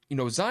issues,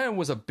 Zion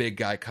was a big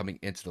guy coming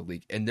into the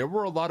league, and there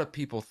were a lot of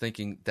people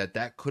thinking that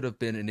that could have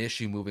been an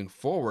issue moving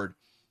forward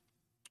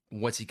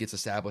once he gets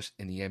established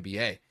in the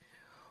NBA.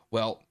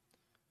 Well,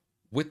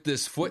 with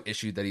this foot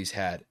issue that he's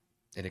had,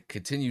 and it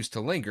continues to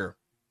linger,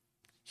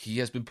 he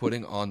has been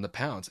putting on the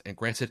pounds. And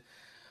granted,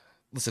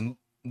 listen,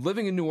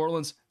 living in New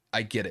Orleans,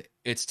 I get it.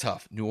 It's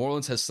tough. New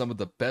Orleans has some of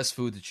the best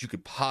food that you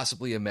could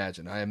possibly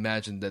imagine. I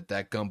imagine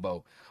that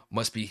gumbo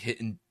must be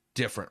hitting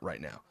different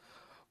right now.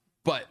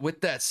 But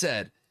with that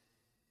said,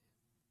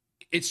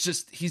 it's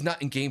just he's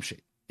not in game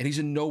shape. And he's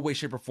in no way,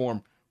 shape, or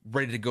form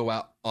ready to go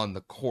out on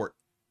the court.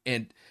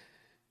 And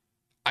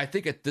I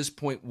think at this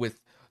point,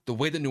 with the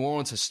way that New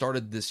Orleans has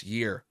started this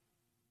year,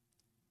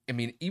 I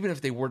mean, even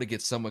if they were to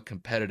get somewhat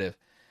competitive,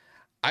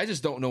 I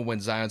just don't know when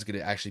Zion's going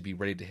to actually be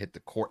ready to hit the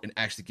court and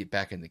actually get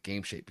back into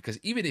game shape. Because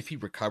even if he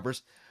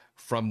recovers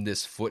from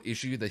this foot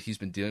issue that he's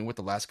been dealing with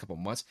the last couple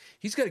of months,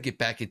 he's got to get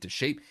back into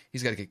shape.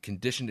 He's got to get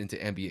conditioned into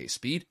NBA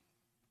speed.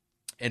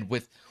 And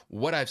with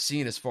what I've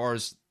seen as far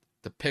as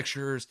the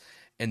pictures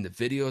and the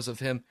videos of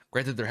him,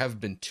 granted there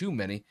haven't been too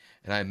many,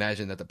 and I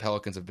imagine that the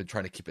Pelicans have been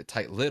trying to keep a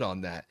tight lid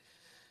on that,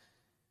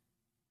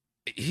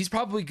 he's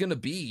probably going to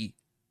be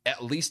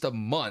at least a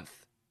month,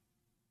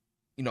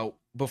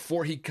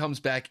 before he comes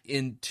back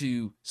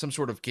into some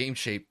sort of game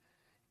shape.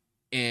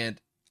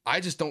 And I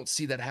just don't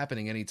see that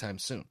happening anytime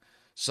soon.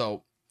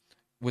 So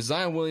with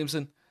Zion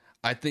Williamson,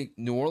 I think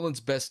New Orleans'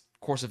 best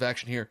course of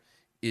action here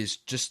is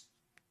just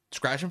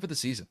scratch him for the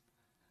season.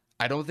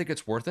 I don't think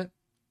it's worth it.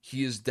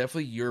 He is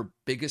definitely your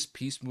biggest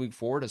piece moving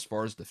forward as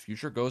far as the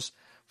future goes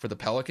for the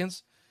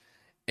Pelicans.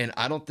 And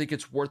I don't think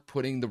it's worth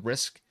putting the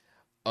risk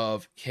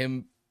of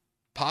him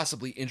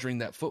possibly injuring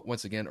that foot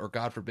once again, or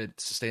God forbid,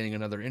 sustaining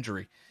another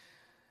injury.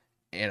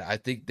 And I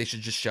think they should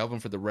just shelve him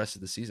for the rest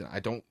of the season. I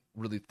don't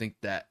really think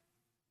that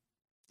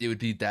it would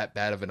be that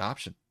bad of an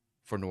option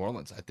for New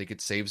Orleans. I think it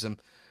saves him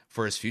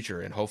for his future,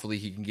 and hopefully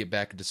he can get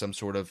back into some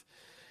sort of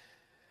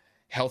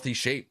healthy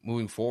shape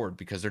moving forward,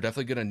 because they're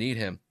definitely going to need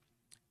him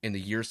in the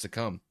years to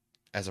come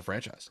as a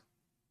franchise.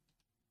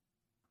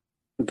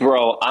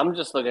 Bro, I'm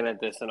just looking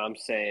at this and I'm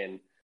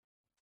saying,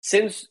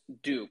 since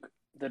Duke,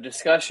 the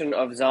discussion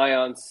of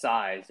Zion's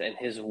size and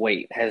his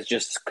weight has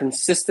just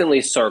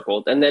consistently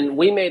circled. And then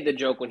we made the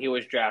joke when he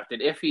was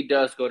drafted, if he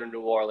does go to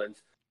New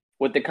Orleans,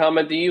 with the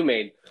comment that you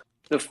made,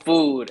 the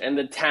food and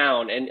the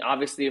town. And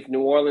obviously if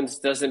New Orleans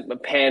doesn't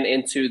pan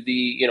into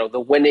the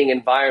winning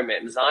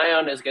environment,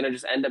 Zion is going to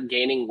just end up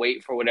gaining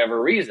weight for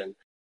whatever reason.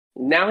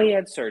 Now he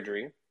had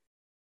surgery.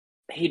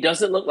 He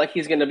doesn't look like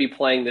he's going to be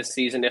playing this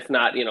season, if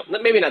not,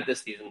 maybe not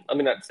this season. Let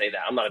me not say that.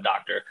 I'm not a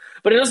doctor.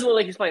 But it doesn't look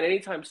like he's playing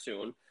anytime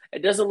soon.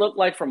 It doesn't look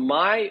like, from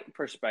my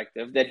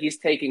perspective, that he's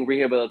taking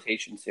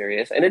rehabilitation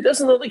serious. And it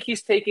doesn't look like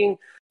he's taking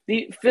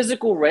the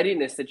physical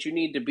readiness that you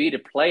need to be to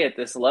play at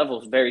this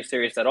level very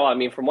serious at all. I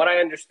mean, from what I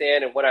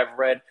understand and what I've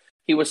read,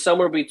 he was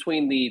somewhere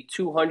between the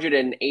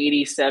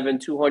 287,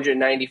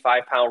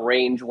 295-pound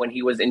range when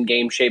he was in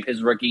game shape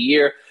his rookie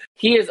year.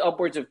 He is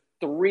upwards of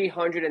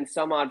 300 and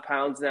some odd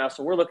pounds now.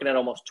 So we're looking at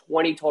almost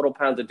 20 total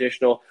pounds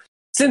additional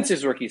since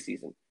his rookie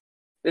season.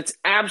 It's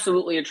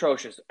absolutely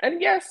atrocious. And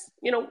yes,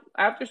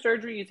 after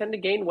surgery, you tend to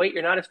gain weight.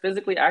 You're not as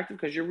physically active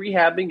because you're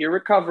rehabbing, you're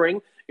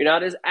recovering. You're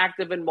not as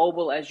active and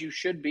mobile as you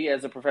should be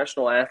as a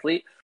professional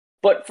athlete.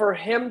 But for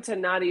him to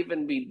not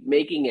even be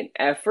making an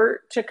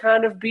effort to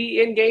kind of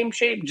be in game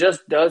shape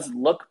just does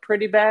look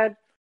pretty bad.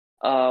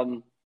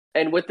 And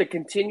with the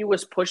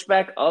continuous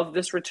pushback of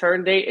this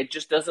return date, it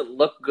just doesn't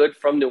look good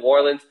from New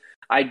Orleans.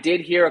 I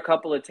did hear a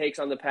couple of takes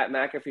on the Pat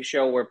McAfee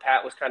show where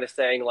Pat was kind of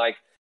saying, like,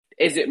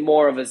 is it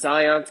more of a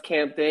Zion's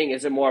camp thing?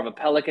 Is it more of a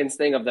Pelicans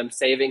thing of them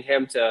saving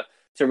him to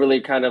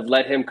really kind of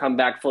let him come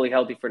back fully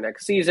healthy for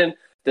next season?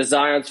 Does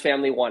Zion's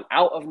family want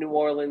out of New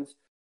Orleans?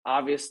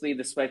 Obviously,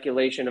 the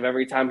speculation of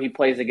every time he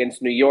plays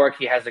against New York,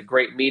 he has a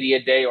great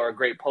media day or a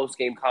great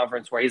post-game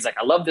conference where he's like,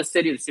 I love this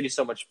city. The city's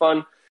so much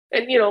fun.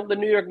 And, the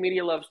New York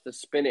media loves to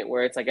spin it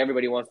where it's like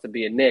everybody wants to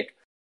be a Knick.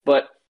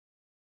 But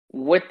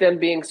with them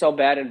being so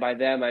bad, and by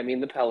them, I mean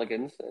the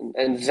Pelicans,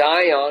 and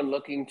Zion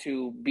looking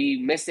to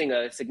be missing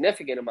a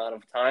significant amount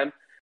of time,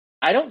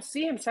 I don't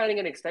see him signing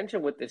an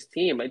extension with this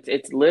team.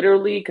 It's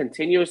literally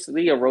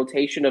continuously a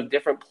rotation of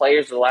different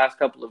players the last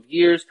couple of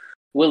years.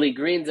 Willie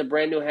Green's a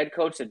brand new head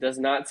coach that does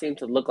not seem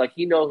to look like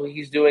he knows what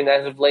he's doing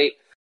as of late.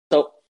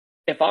 So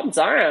if I'm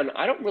Zion,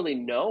 I don't really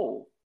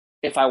know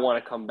if I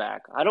want to come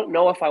back. I don't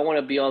know if I want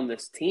to be on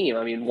this team.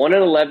 I mean,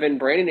 1-11,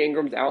 Brandon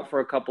Ingram's out for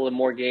a couple of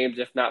more games,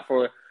 if not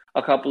for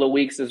a couple of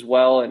weeks as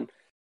well. And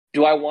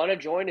do I want to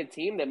join a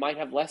team that might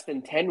have less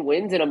than 10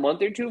 wins in a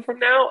month or two from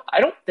now? I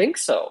don't think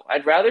so.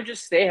 I'd rather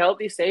just stay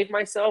healthy, save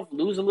myself,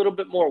 lose a little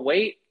bit more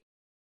weight,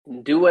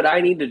 and do what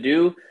I need to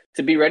do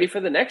to be ready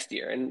for the next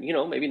year. And,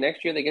 maybe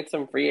next year they get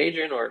some free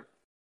agent or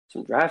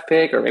some draft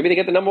pick, or maybe they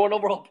get the number 1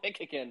 overall pick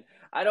again.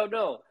 I don't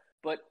know.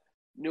 But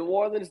New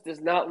Orleans does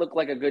not look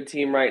like a good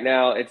team right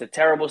now. It's a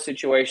terrible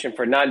situation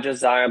for not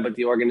just Zion, but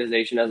the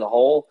organization as a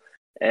whole.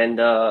 And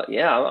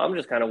yeah, I'm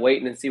just kind of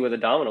waiting and see where the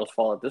dominoes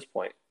fall at this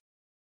point.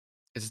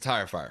 It's a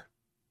tire fire.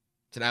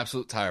 It's an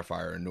absolute tire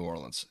fire in New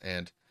Orleans.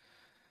 And,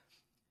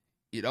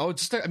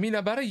 I mean,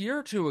 about a year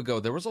or two ago,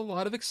 there was a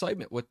lot of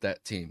excitement with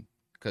that team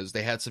because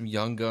they had some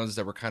young guns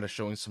that were kind of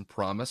showing some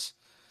promise.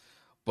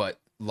 But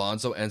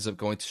Lonzo ends up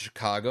going to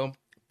Chicago.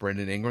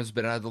 Brandon Ingram's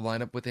been out of the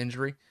lineup with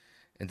injury.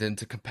 And then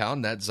to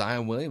compound that,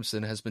 Zion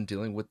Williamson has been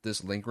dealing with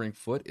this lingering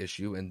foot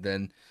issue and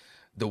then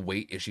the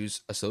weight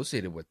issues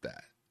associated with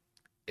that.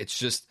 It's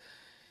just,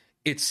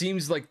 it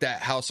seems like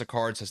that house of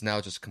cards has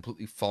now just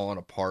completely fallen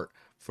apart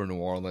for New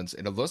Orleans.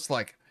 And it looks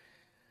like,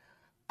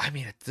 I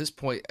mean, at this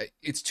point,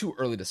 it's too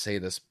early to say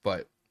this,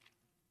 but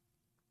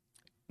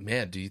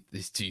man, do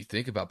you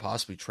think about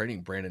possibly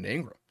trading Brandon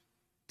Ingram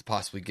to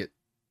possibly get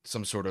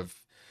some sort of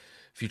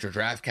future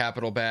draft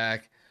capital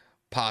back,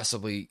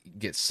 possibly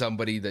get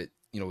somebody that,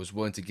 is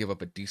willing to give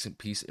up a decent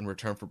piece in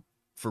return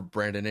for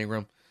Brandon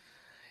Ingram?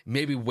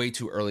 Maybe way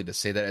too early to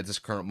say that at this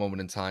current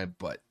moment in time,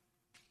 but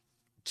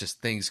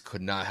just things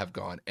could not have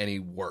gone any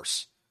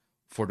worse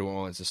for New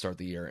Orleans to start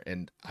the year,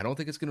 and I don't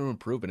think it's going to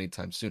improve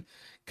anytime soon.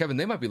 Kevin,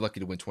 they might be lucky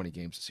to win 20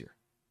 games this year.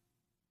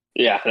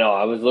 Yeah, no,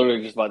 I was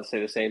literally just about to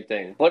say the same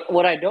thing. But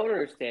what I don't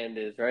understand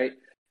is, right,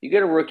 you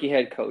get a rookie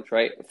head coach,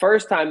 right?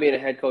 First time being a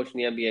head coach in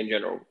the NBA in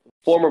general,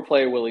 former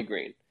player Willie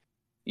Green.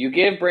 You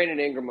give Brandon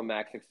Ingram a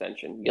max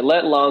extension. You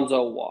let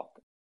Lonzo walk.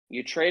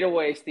 You trade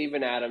away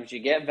Steven Adams. You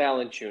get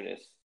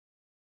Valanciunas.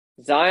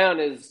 Zion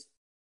is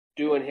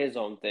doing his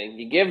own thing.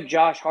 You give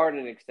Josh Hart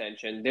an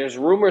extension. There's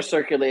rumors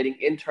circulating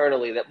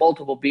internally that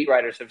multiple beat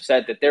writers have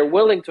said that they're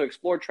willing to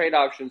explore trade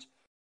options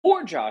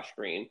for Josh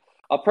Green,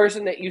 a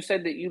person that you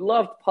said that you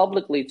loved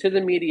publicly to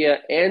the media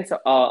and to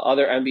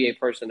other NBA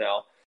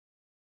personnel.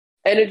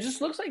 And it just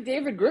looks like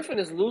David Griffin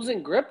is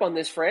losing grip on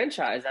this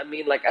franchise. I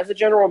mean, like, as a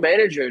general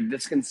manager,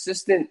 this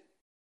consistent,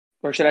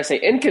 or should I say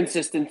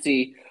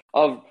inconsistency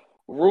of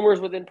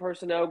rumors within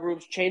personnel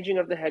groups, changing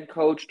of the head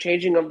coach,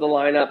 changing of the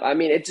lineup. I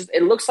mean,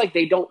 it looks like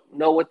they don't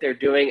know what they're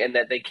doing and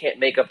that they can't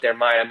make up their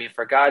mind. I mean,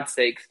 for God's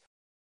sakes,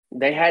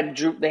 they had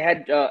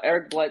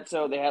Eric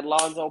Bledsoe, they had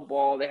Lonzo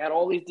Ball, they had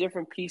all these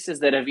different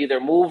pieces that have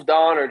either moved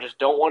on or just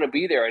don't want to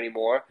be there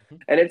anymore.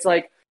 And it's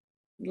like,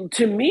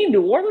 to me,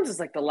 New Orleans is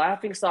like the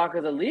laughing stock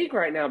of the league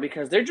right now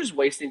because they're just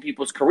wasting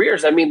people's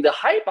careers. I mean, the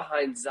hype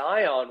behind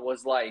Zion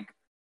was like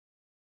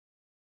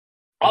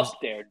up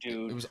there,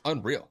 dude. It was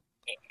unreal.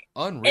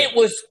 It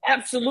was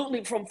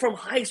absolutely from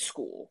high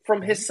school.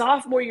 From his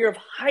sophomore year of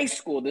high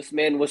school, this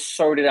man was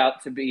sorted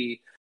out to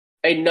be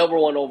a number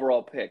one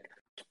overall pick.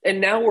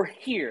 And now we're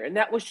here. And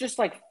that was just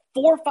like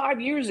 4 or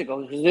 5 years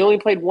ago because they only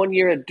played 1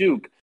 year at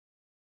Duke.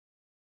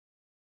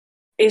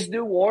 Is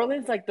New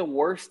Orleans like the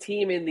worst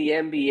team in the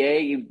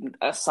NBA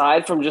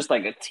aside from just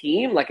like a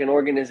team, like an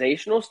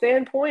organizational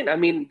standpoint? I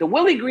mean, the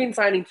Willie Green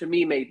signing to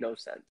me made no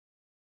sense.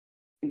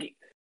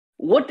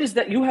 What does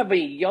that? You have a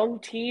young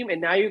team,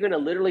 and now you're going to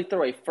literally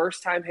throw a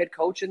first-time head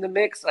coach in the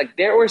mix. Like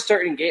there were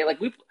certain games,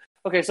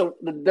 okay. So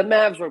the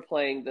Mavs were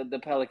playing the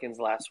Pelicans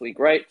last week,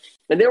 right?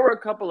 And there were a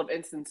couple of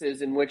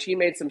instances in which he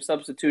made some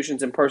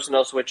substitutions and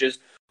personnel switches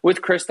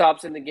with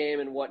Kristaps in the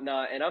game and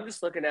whatnot. And I'm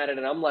just looking at it,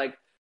 and I'm like,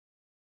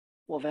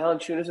 well,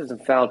 Valanciunas is in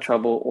foul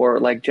trouble, or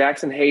like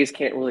Jackson Hayes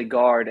can't really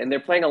guard, and they're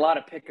playing a lot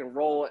of pick and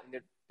roll,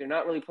 and they're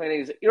not really playing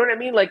any. You know what I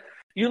mean? Like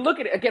you look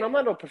at it again. I'm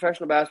not a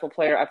professional basketball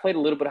player. I played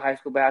a little bit of high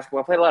school basketball.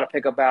 I played a lot of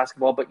pickup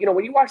basketball, but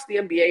when you watch the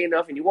NBA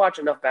enough and you watch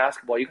enough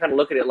basketball, you kind of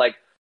look at it like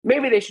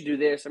maybe they should do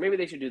this or maybe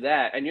they should do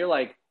that, and you're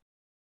like,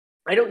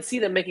 I don't see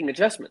them making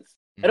adjustments.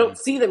 I don't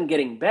see them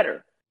getting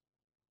better,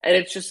 and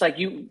it's just like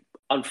you.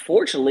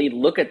 Unfortunately,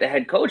 look at the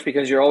head coach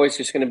because you're always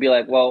just going to be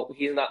like, well,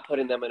 he's not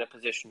putting them in a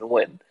position to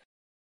win.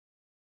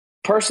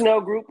 Personnel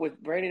group with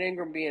Brandon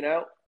Ingram being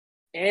out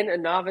and a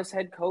novice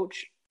head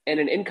coach and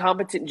an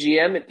incompetent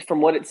GM,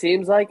 from what it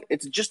seems like,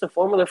 it's just a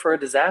formula for a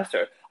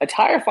disaster. A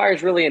tire fire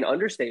is really an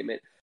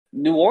understatement.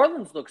 New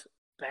Orleans looks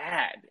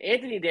bad.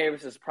 Anthony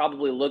Davis is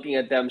probably looking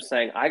at them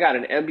saying, I got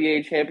an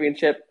NBA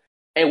championship,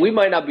 and we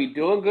might not be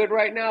doing good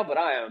right now, but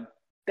I am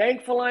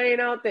thankful I ain't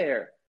out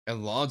there.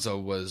 And Lonzo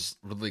was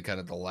really kind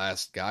of the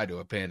last guy to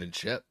abandon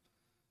ship.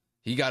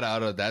 He got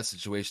out of that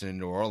situation in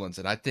New Orleans,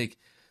 and I think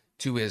 –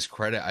 to his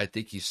credit, I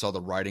think he saw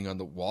the writing on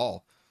the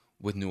wall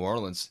with New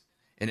Orleans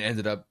and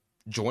ended up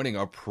joining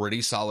a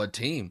pretty solid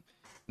team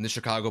in the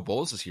Chicago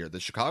Bulls this year. The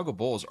Chicago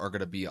Bulls are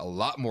going to be a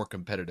lot more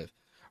competitive,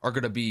 are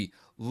going to be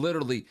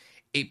literally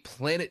a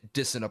planet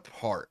distant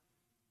apart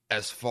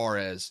as far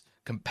as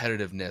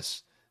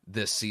competitiveness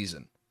this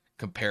season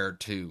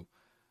compared to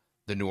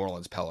the New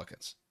Orleans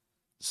Pelicans.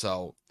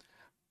 So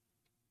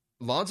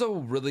Lonzo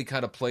really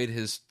kind of played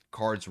his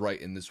cards right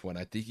in this one.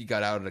 I think he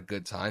got out at a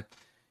good time.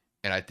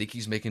 And I think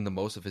he's making the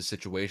most of his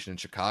situation in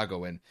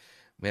Chicago. And,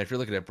 man, if you're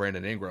looking at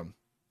Brandon Ingram,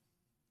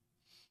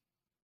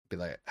 be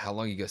like, how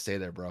long are you going to stay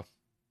there, bro?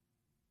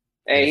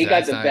 Hey, he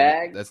got the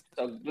bag.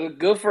 So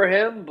good for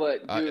him,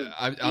 but dude,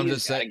 I'm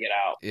just saying, get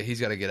out.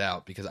 He's got to get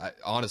out because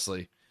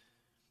honestly,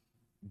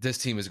 this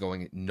team is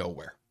going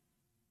nowhere.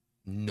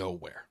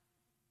 nowhere.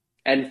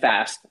 and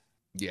fast.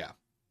 Yeah.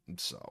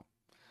 So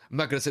I'm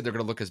not gonna say they're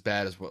gonna look as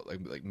bad as what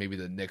like maybe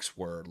the Knicks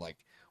were like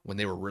when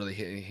they were really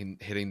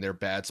hitting their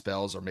bad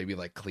spells, or maybe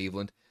like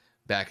Cleveland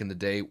back in the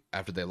day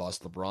after they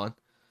lost LeBron.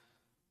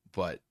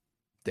 But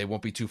they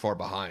won't be too far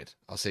behind.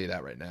 I'll say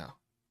that right now.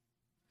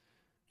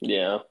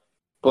 Yeah.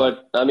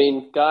 But But I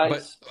mean, but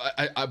guys,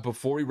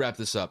 before we wrap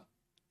this up,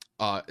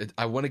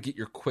 I want to get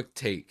your quick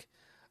take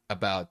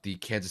about the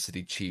Kansas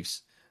City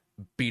Chiefs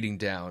beating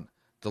down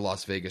the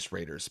Las Vegas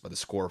Raiders by the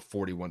score of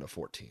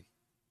 41-14.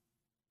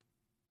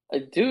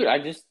 dude, I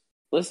just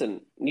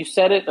listen. You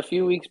said it a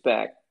few weeks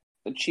back.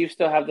 The Chiefs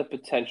still have the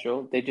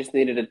potential. They just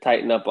needed to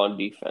tighten up on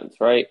defense,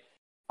 right?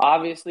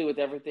 Obviously, with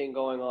everything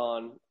going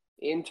on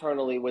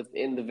internally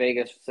within the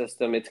Vegas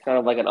system, it's kind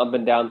of like an up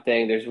and down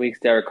thing. There's weeks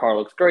Derek Carr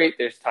looks great.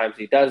 There's times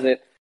he doesn't.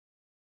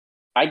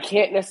 I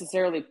can't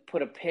necessarily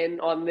put a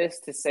pin on this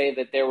to say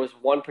that there was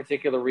one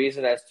particular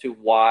reason as to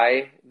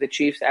why the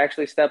Chiefs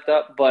actually stepped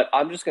up, but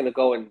I'm just going to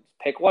go and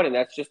pick one, and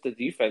that's just the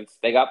defense.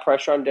 They got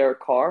pressure on Derek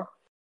Carr.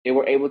 They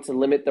were able to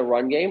limit the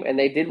run game, and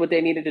they did what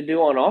they needed to do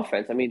on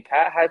offense. I mean,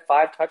 Pat had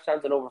 5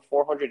 touchdowns and over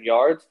 400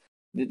 yards.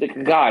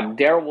 God,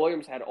 Darrell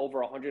Williams had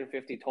over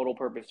 150 total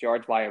purpose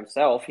yards by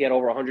himself. He had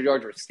over 100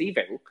 yards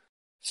receiving.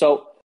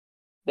 So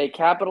they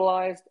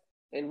capitalized,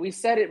 and we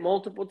said it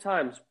multiple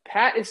times.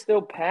 Pat is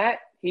still Pat.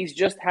 He's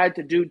just had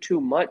to do too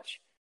much.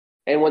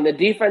 And when the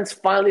defense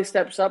finally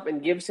steps up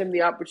and gives him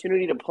the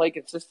opportunity to play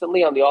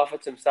consistently on the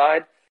offensive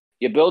side,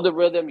 you build a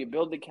rhythm, you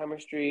build the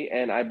chemistry,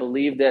 and I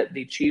believe that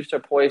the Chiefs are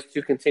poised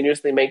to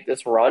continuously make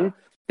this run.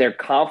 Their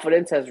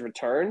confidence has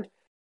returned,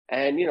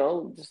 and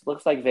just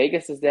looks like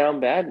Vegas is down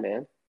bad,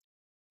 man.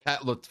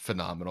 Pat looked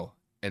phenomenal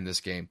in this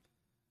game.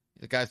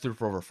 The guy threw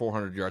for over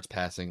 400 yards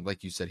passing.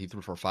 Like you said, he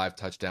threw for 5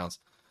 touchdowns.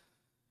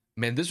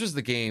 Man, this was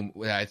the game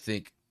where I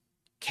think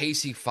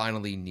Casey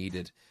finally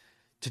needed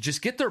to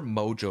just get their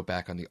mojo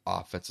back on the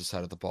offensive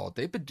side of the ball.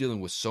 They've been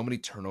dealing with so many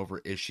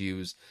turnover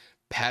issues.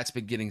 Pat's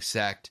been getting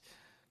sacked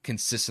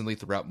consistently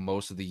throughout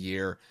most of the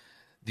year.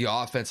 The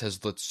offense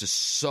has looked just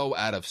so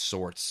out of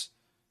sorts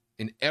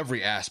in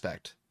every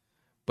aspect.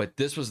 But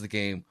this was the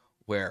game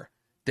where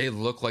they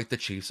look like the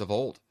Chiefs of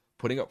old,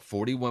 putting up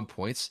 41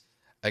 points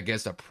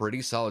against a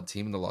pretty solid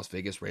team in the Las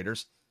Vegas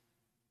Raiders.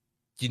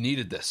 You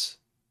needed this,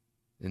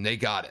 and they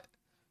got it.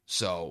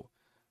 So,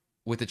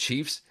 with the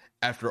Chiefs,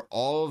 after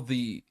all of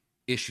the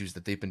issues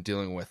that they've been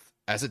dealing with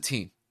as a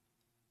team,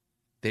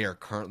 they are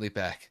currently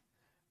back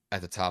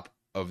at the top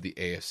of the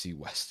AFC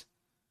West.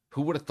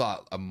 Who would have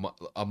thought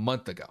a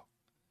month ago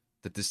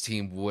that this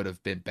team would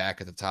have been back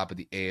at the top of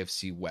the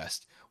AFC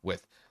West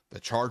with the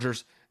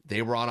Chargers?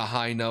 They were on a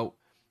high note.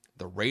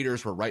 The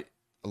Raiders were right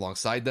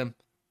alongside them.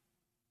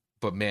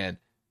 But man,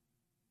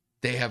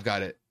 they have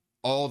got it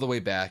all the way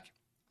back.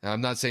 Now, I'm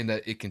not saying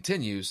that it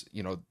continues.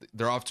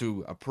 They're off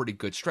to a pretty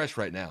good stretch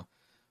right now.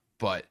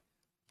 But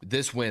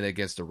this win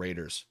against the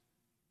Raiders,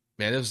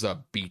 man, it was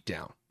a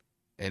beatdown.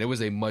 And it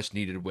was a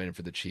much-needed win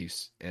for the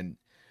Chiefs. And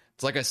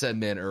it's like I said,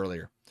 man,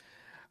 earlier.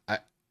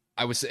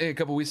 I was saying a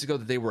couple weeks ago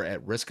that they were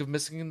at risk of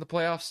missing in the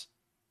playoffs.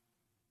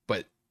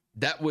 But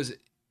that was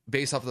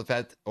based off of the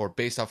fact, or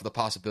based off of the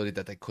possibility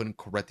that they couldn't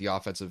correct the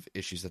offensive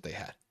issues that they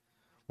had.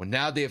 Well,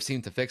 now they have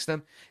seemed to fix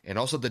them, and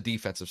also the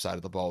defensive side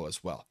of the ball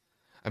as well.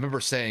 I remember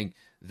saying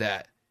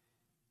that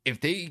if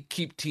they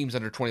keep teams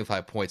under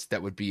 25 points,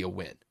 that would be a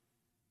win.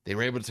 They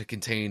were able to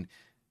contain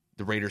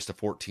the Raiders to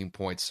 14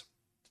 points.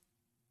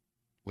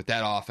 With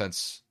that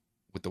offense,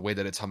 with the way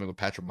that it's humming with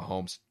Patrick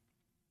Mahomes,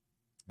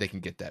 they can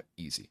get that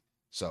easy.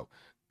 So,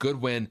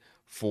 good win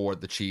for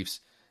the Chiefs.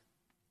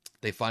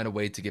 They find a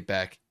way to get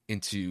back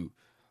into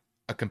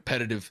a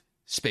competitive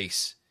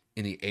space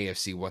in the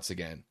AFC once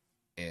again.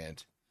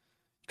 And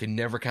you can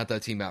never count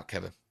that team out,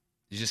 Kevin.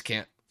 You just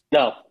can't.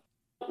 No,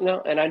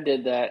 no, and I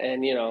did that,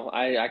 and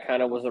I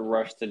kind of was a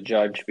rush to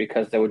judge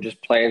because they were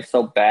just playing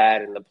so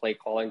bad, and the play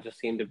calling just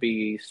seemed to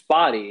be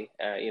spotty,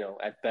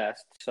 at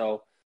best.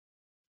 So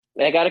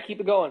they got to keep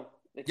it going.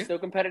 It's Yeah. still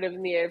competitive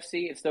in the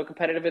AFC. It's still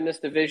competitive in this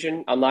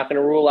division. I'm not going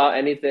to rule out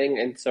anything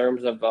in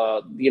terms of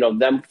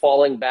them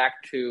falling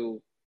back to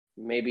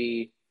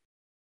maybe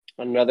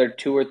another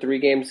 2 or 3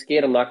 game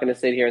skid. I'm not going to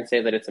sit here and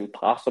say that it's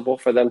impossible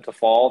for them to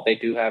fall. They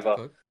do have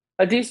Good.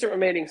 a decent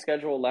remaining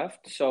schedule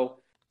left. So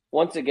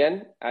once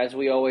again, as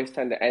we always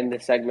tend to end the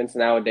segments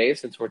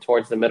nowadays, since we're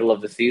towards the middle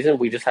of the season,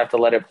 we just have to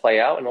let it play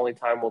out, and only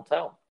time will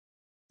tell.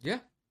 Yeah.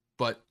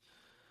 But,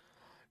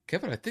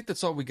 Kevin, I think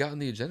that's all we got on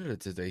the agenda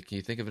today. Can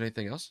you think of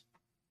anything else?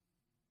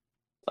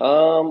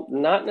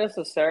 Not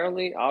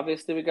necessarily.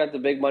 Obviously, we got the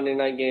big Monday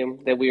night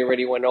game that we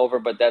already went over,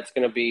 but that's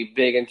going to be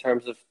big in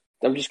terms of.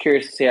 I'm just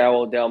curious to see how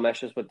Odell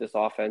meshes with this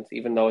offense,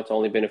 even though it's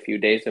only been a few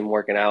days and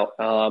working out.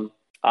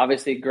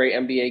 Obviously, great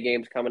NBA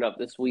games coming up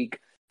this week,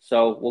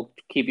 so we'll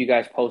keep you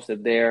guys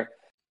posted there.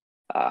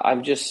 I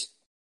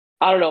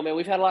don't know, man.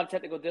 We've had a lot of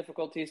technical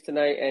difficulties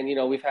tonight, and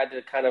we've had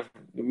to kind of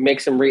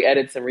make some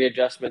re-edits and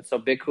readjustments. So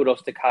big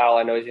kudos to Kyle.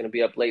 I know he's going to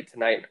be up late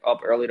tonight, up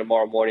early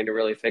tomorrow morning to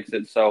really fix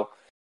it. So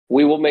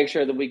we will make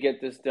sure that we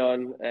get this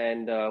done,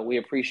 and we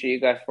appreciate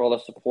you guys for all the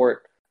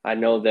support. I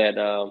know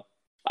that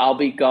I'll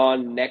be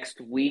gone next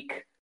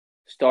week,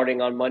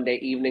 starting on Monday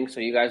evening. So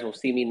you guys will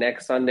see me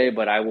next Sunday,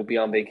 but I will be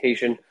on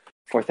vacation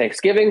for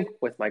Thanksgiving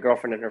with my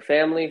girlfriend and her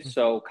family.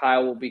 So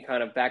Kyle will be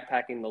kind of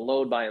backpacking the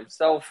load by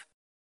himself.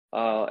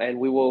 And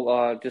we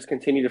will just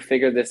continue to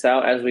figure this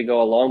out as we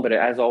go along. But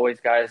as always,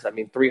 guys,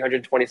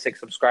 326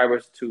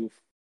 subscribers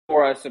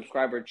for a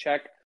subscriber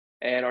check.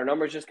 And our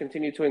numbers just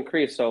continue to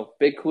increase. So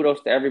big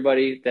kudos to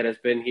everybody that has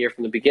been here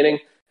from the beginning.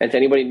 And to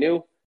anybody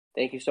new,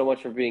 thank you so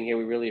much for being here.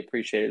 We really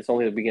appreciate it. It's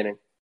only the beginning.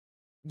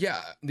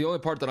 Yeah, the only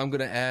part that I'm going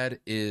to add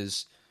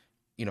is,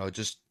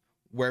 just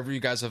wherever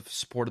you guys have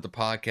supported the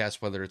podcast,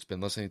 whether it's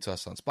been listening to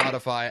us on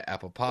Spotify,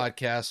 Apple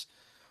Podcasts,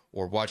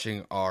 or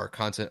watching our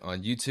content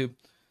on YouTube,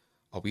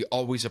 we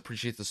always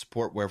appreciate the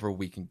support wherever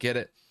we can get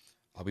it.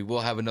 We will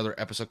have another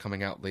episode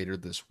coming out later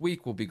this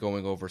week. We'll be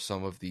going over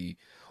some of the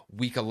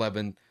Week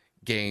 11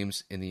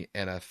 games in the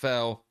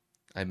NFL.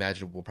 I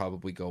imagine we'll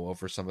probably go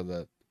over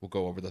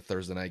the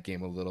Thursday night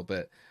game a little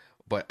bit.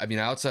 But,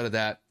 outside of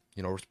that,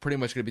 it's pretty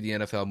much going to be the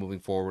NFL moving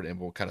forward, and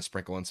we'll kind of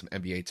sprinkle in some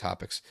NBA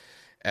topics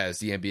as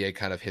the NBA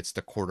kind of hits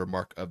the quarter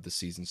mark of the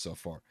season so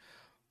far.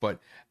 But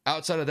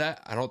outside of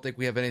that, I don't think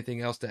we have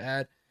anything else to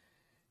add.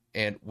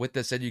 And with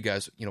that said, you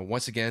guys,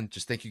 once again,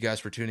 just thank you guys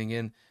for tuning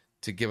in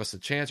to give us a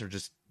chance or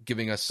just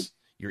giving us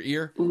your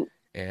ear.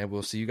 And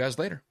we'll see you guys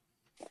later.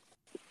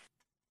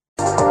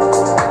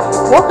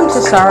 Welcome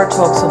to Sarah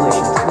Talk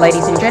Solutions.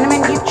 Ladies and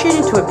gentlemen, you've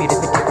tuned into a bit of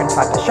a different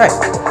type of show.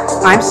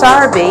 I'm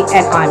Sarah B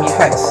and I'm your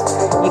host.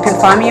 You can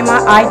find me on my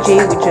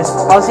IG, which is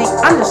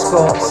Aussie_Sarah_LA.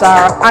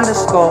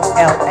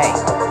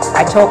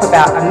 I talk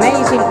about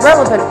amazing,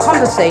 relevant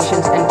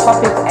conversations and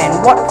topics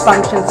and what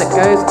functions that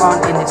goes on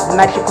in this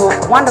magical,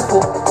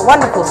 wonderful,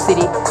 wonderful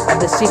city of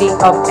the City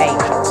of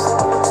Angels.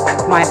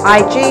 My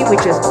IG,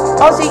 which is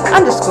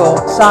Aussie_Sarah_LA.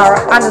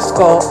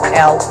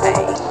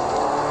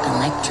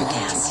 Electric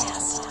acid.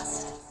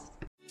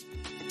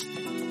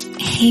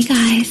 Hey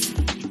guys,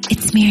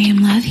 it's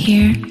Miriam Love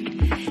here,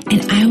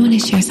 and I want to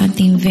share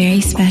something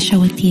very special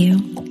with you.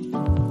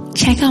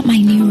 Check out my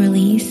new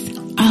release,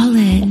 All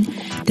In,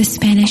 the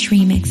Spanish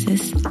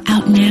remixes,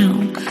 out now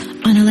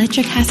on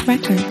Electric House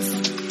Records.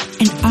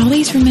 And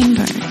always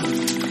remember,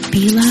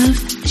 be love,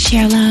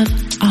 share love,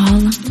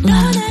 all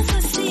love.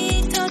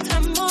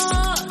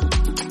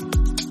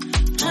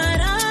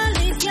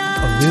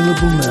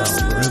 Available now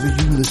wherever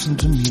you listen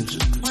to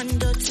music.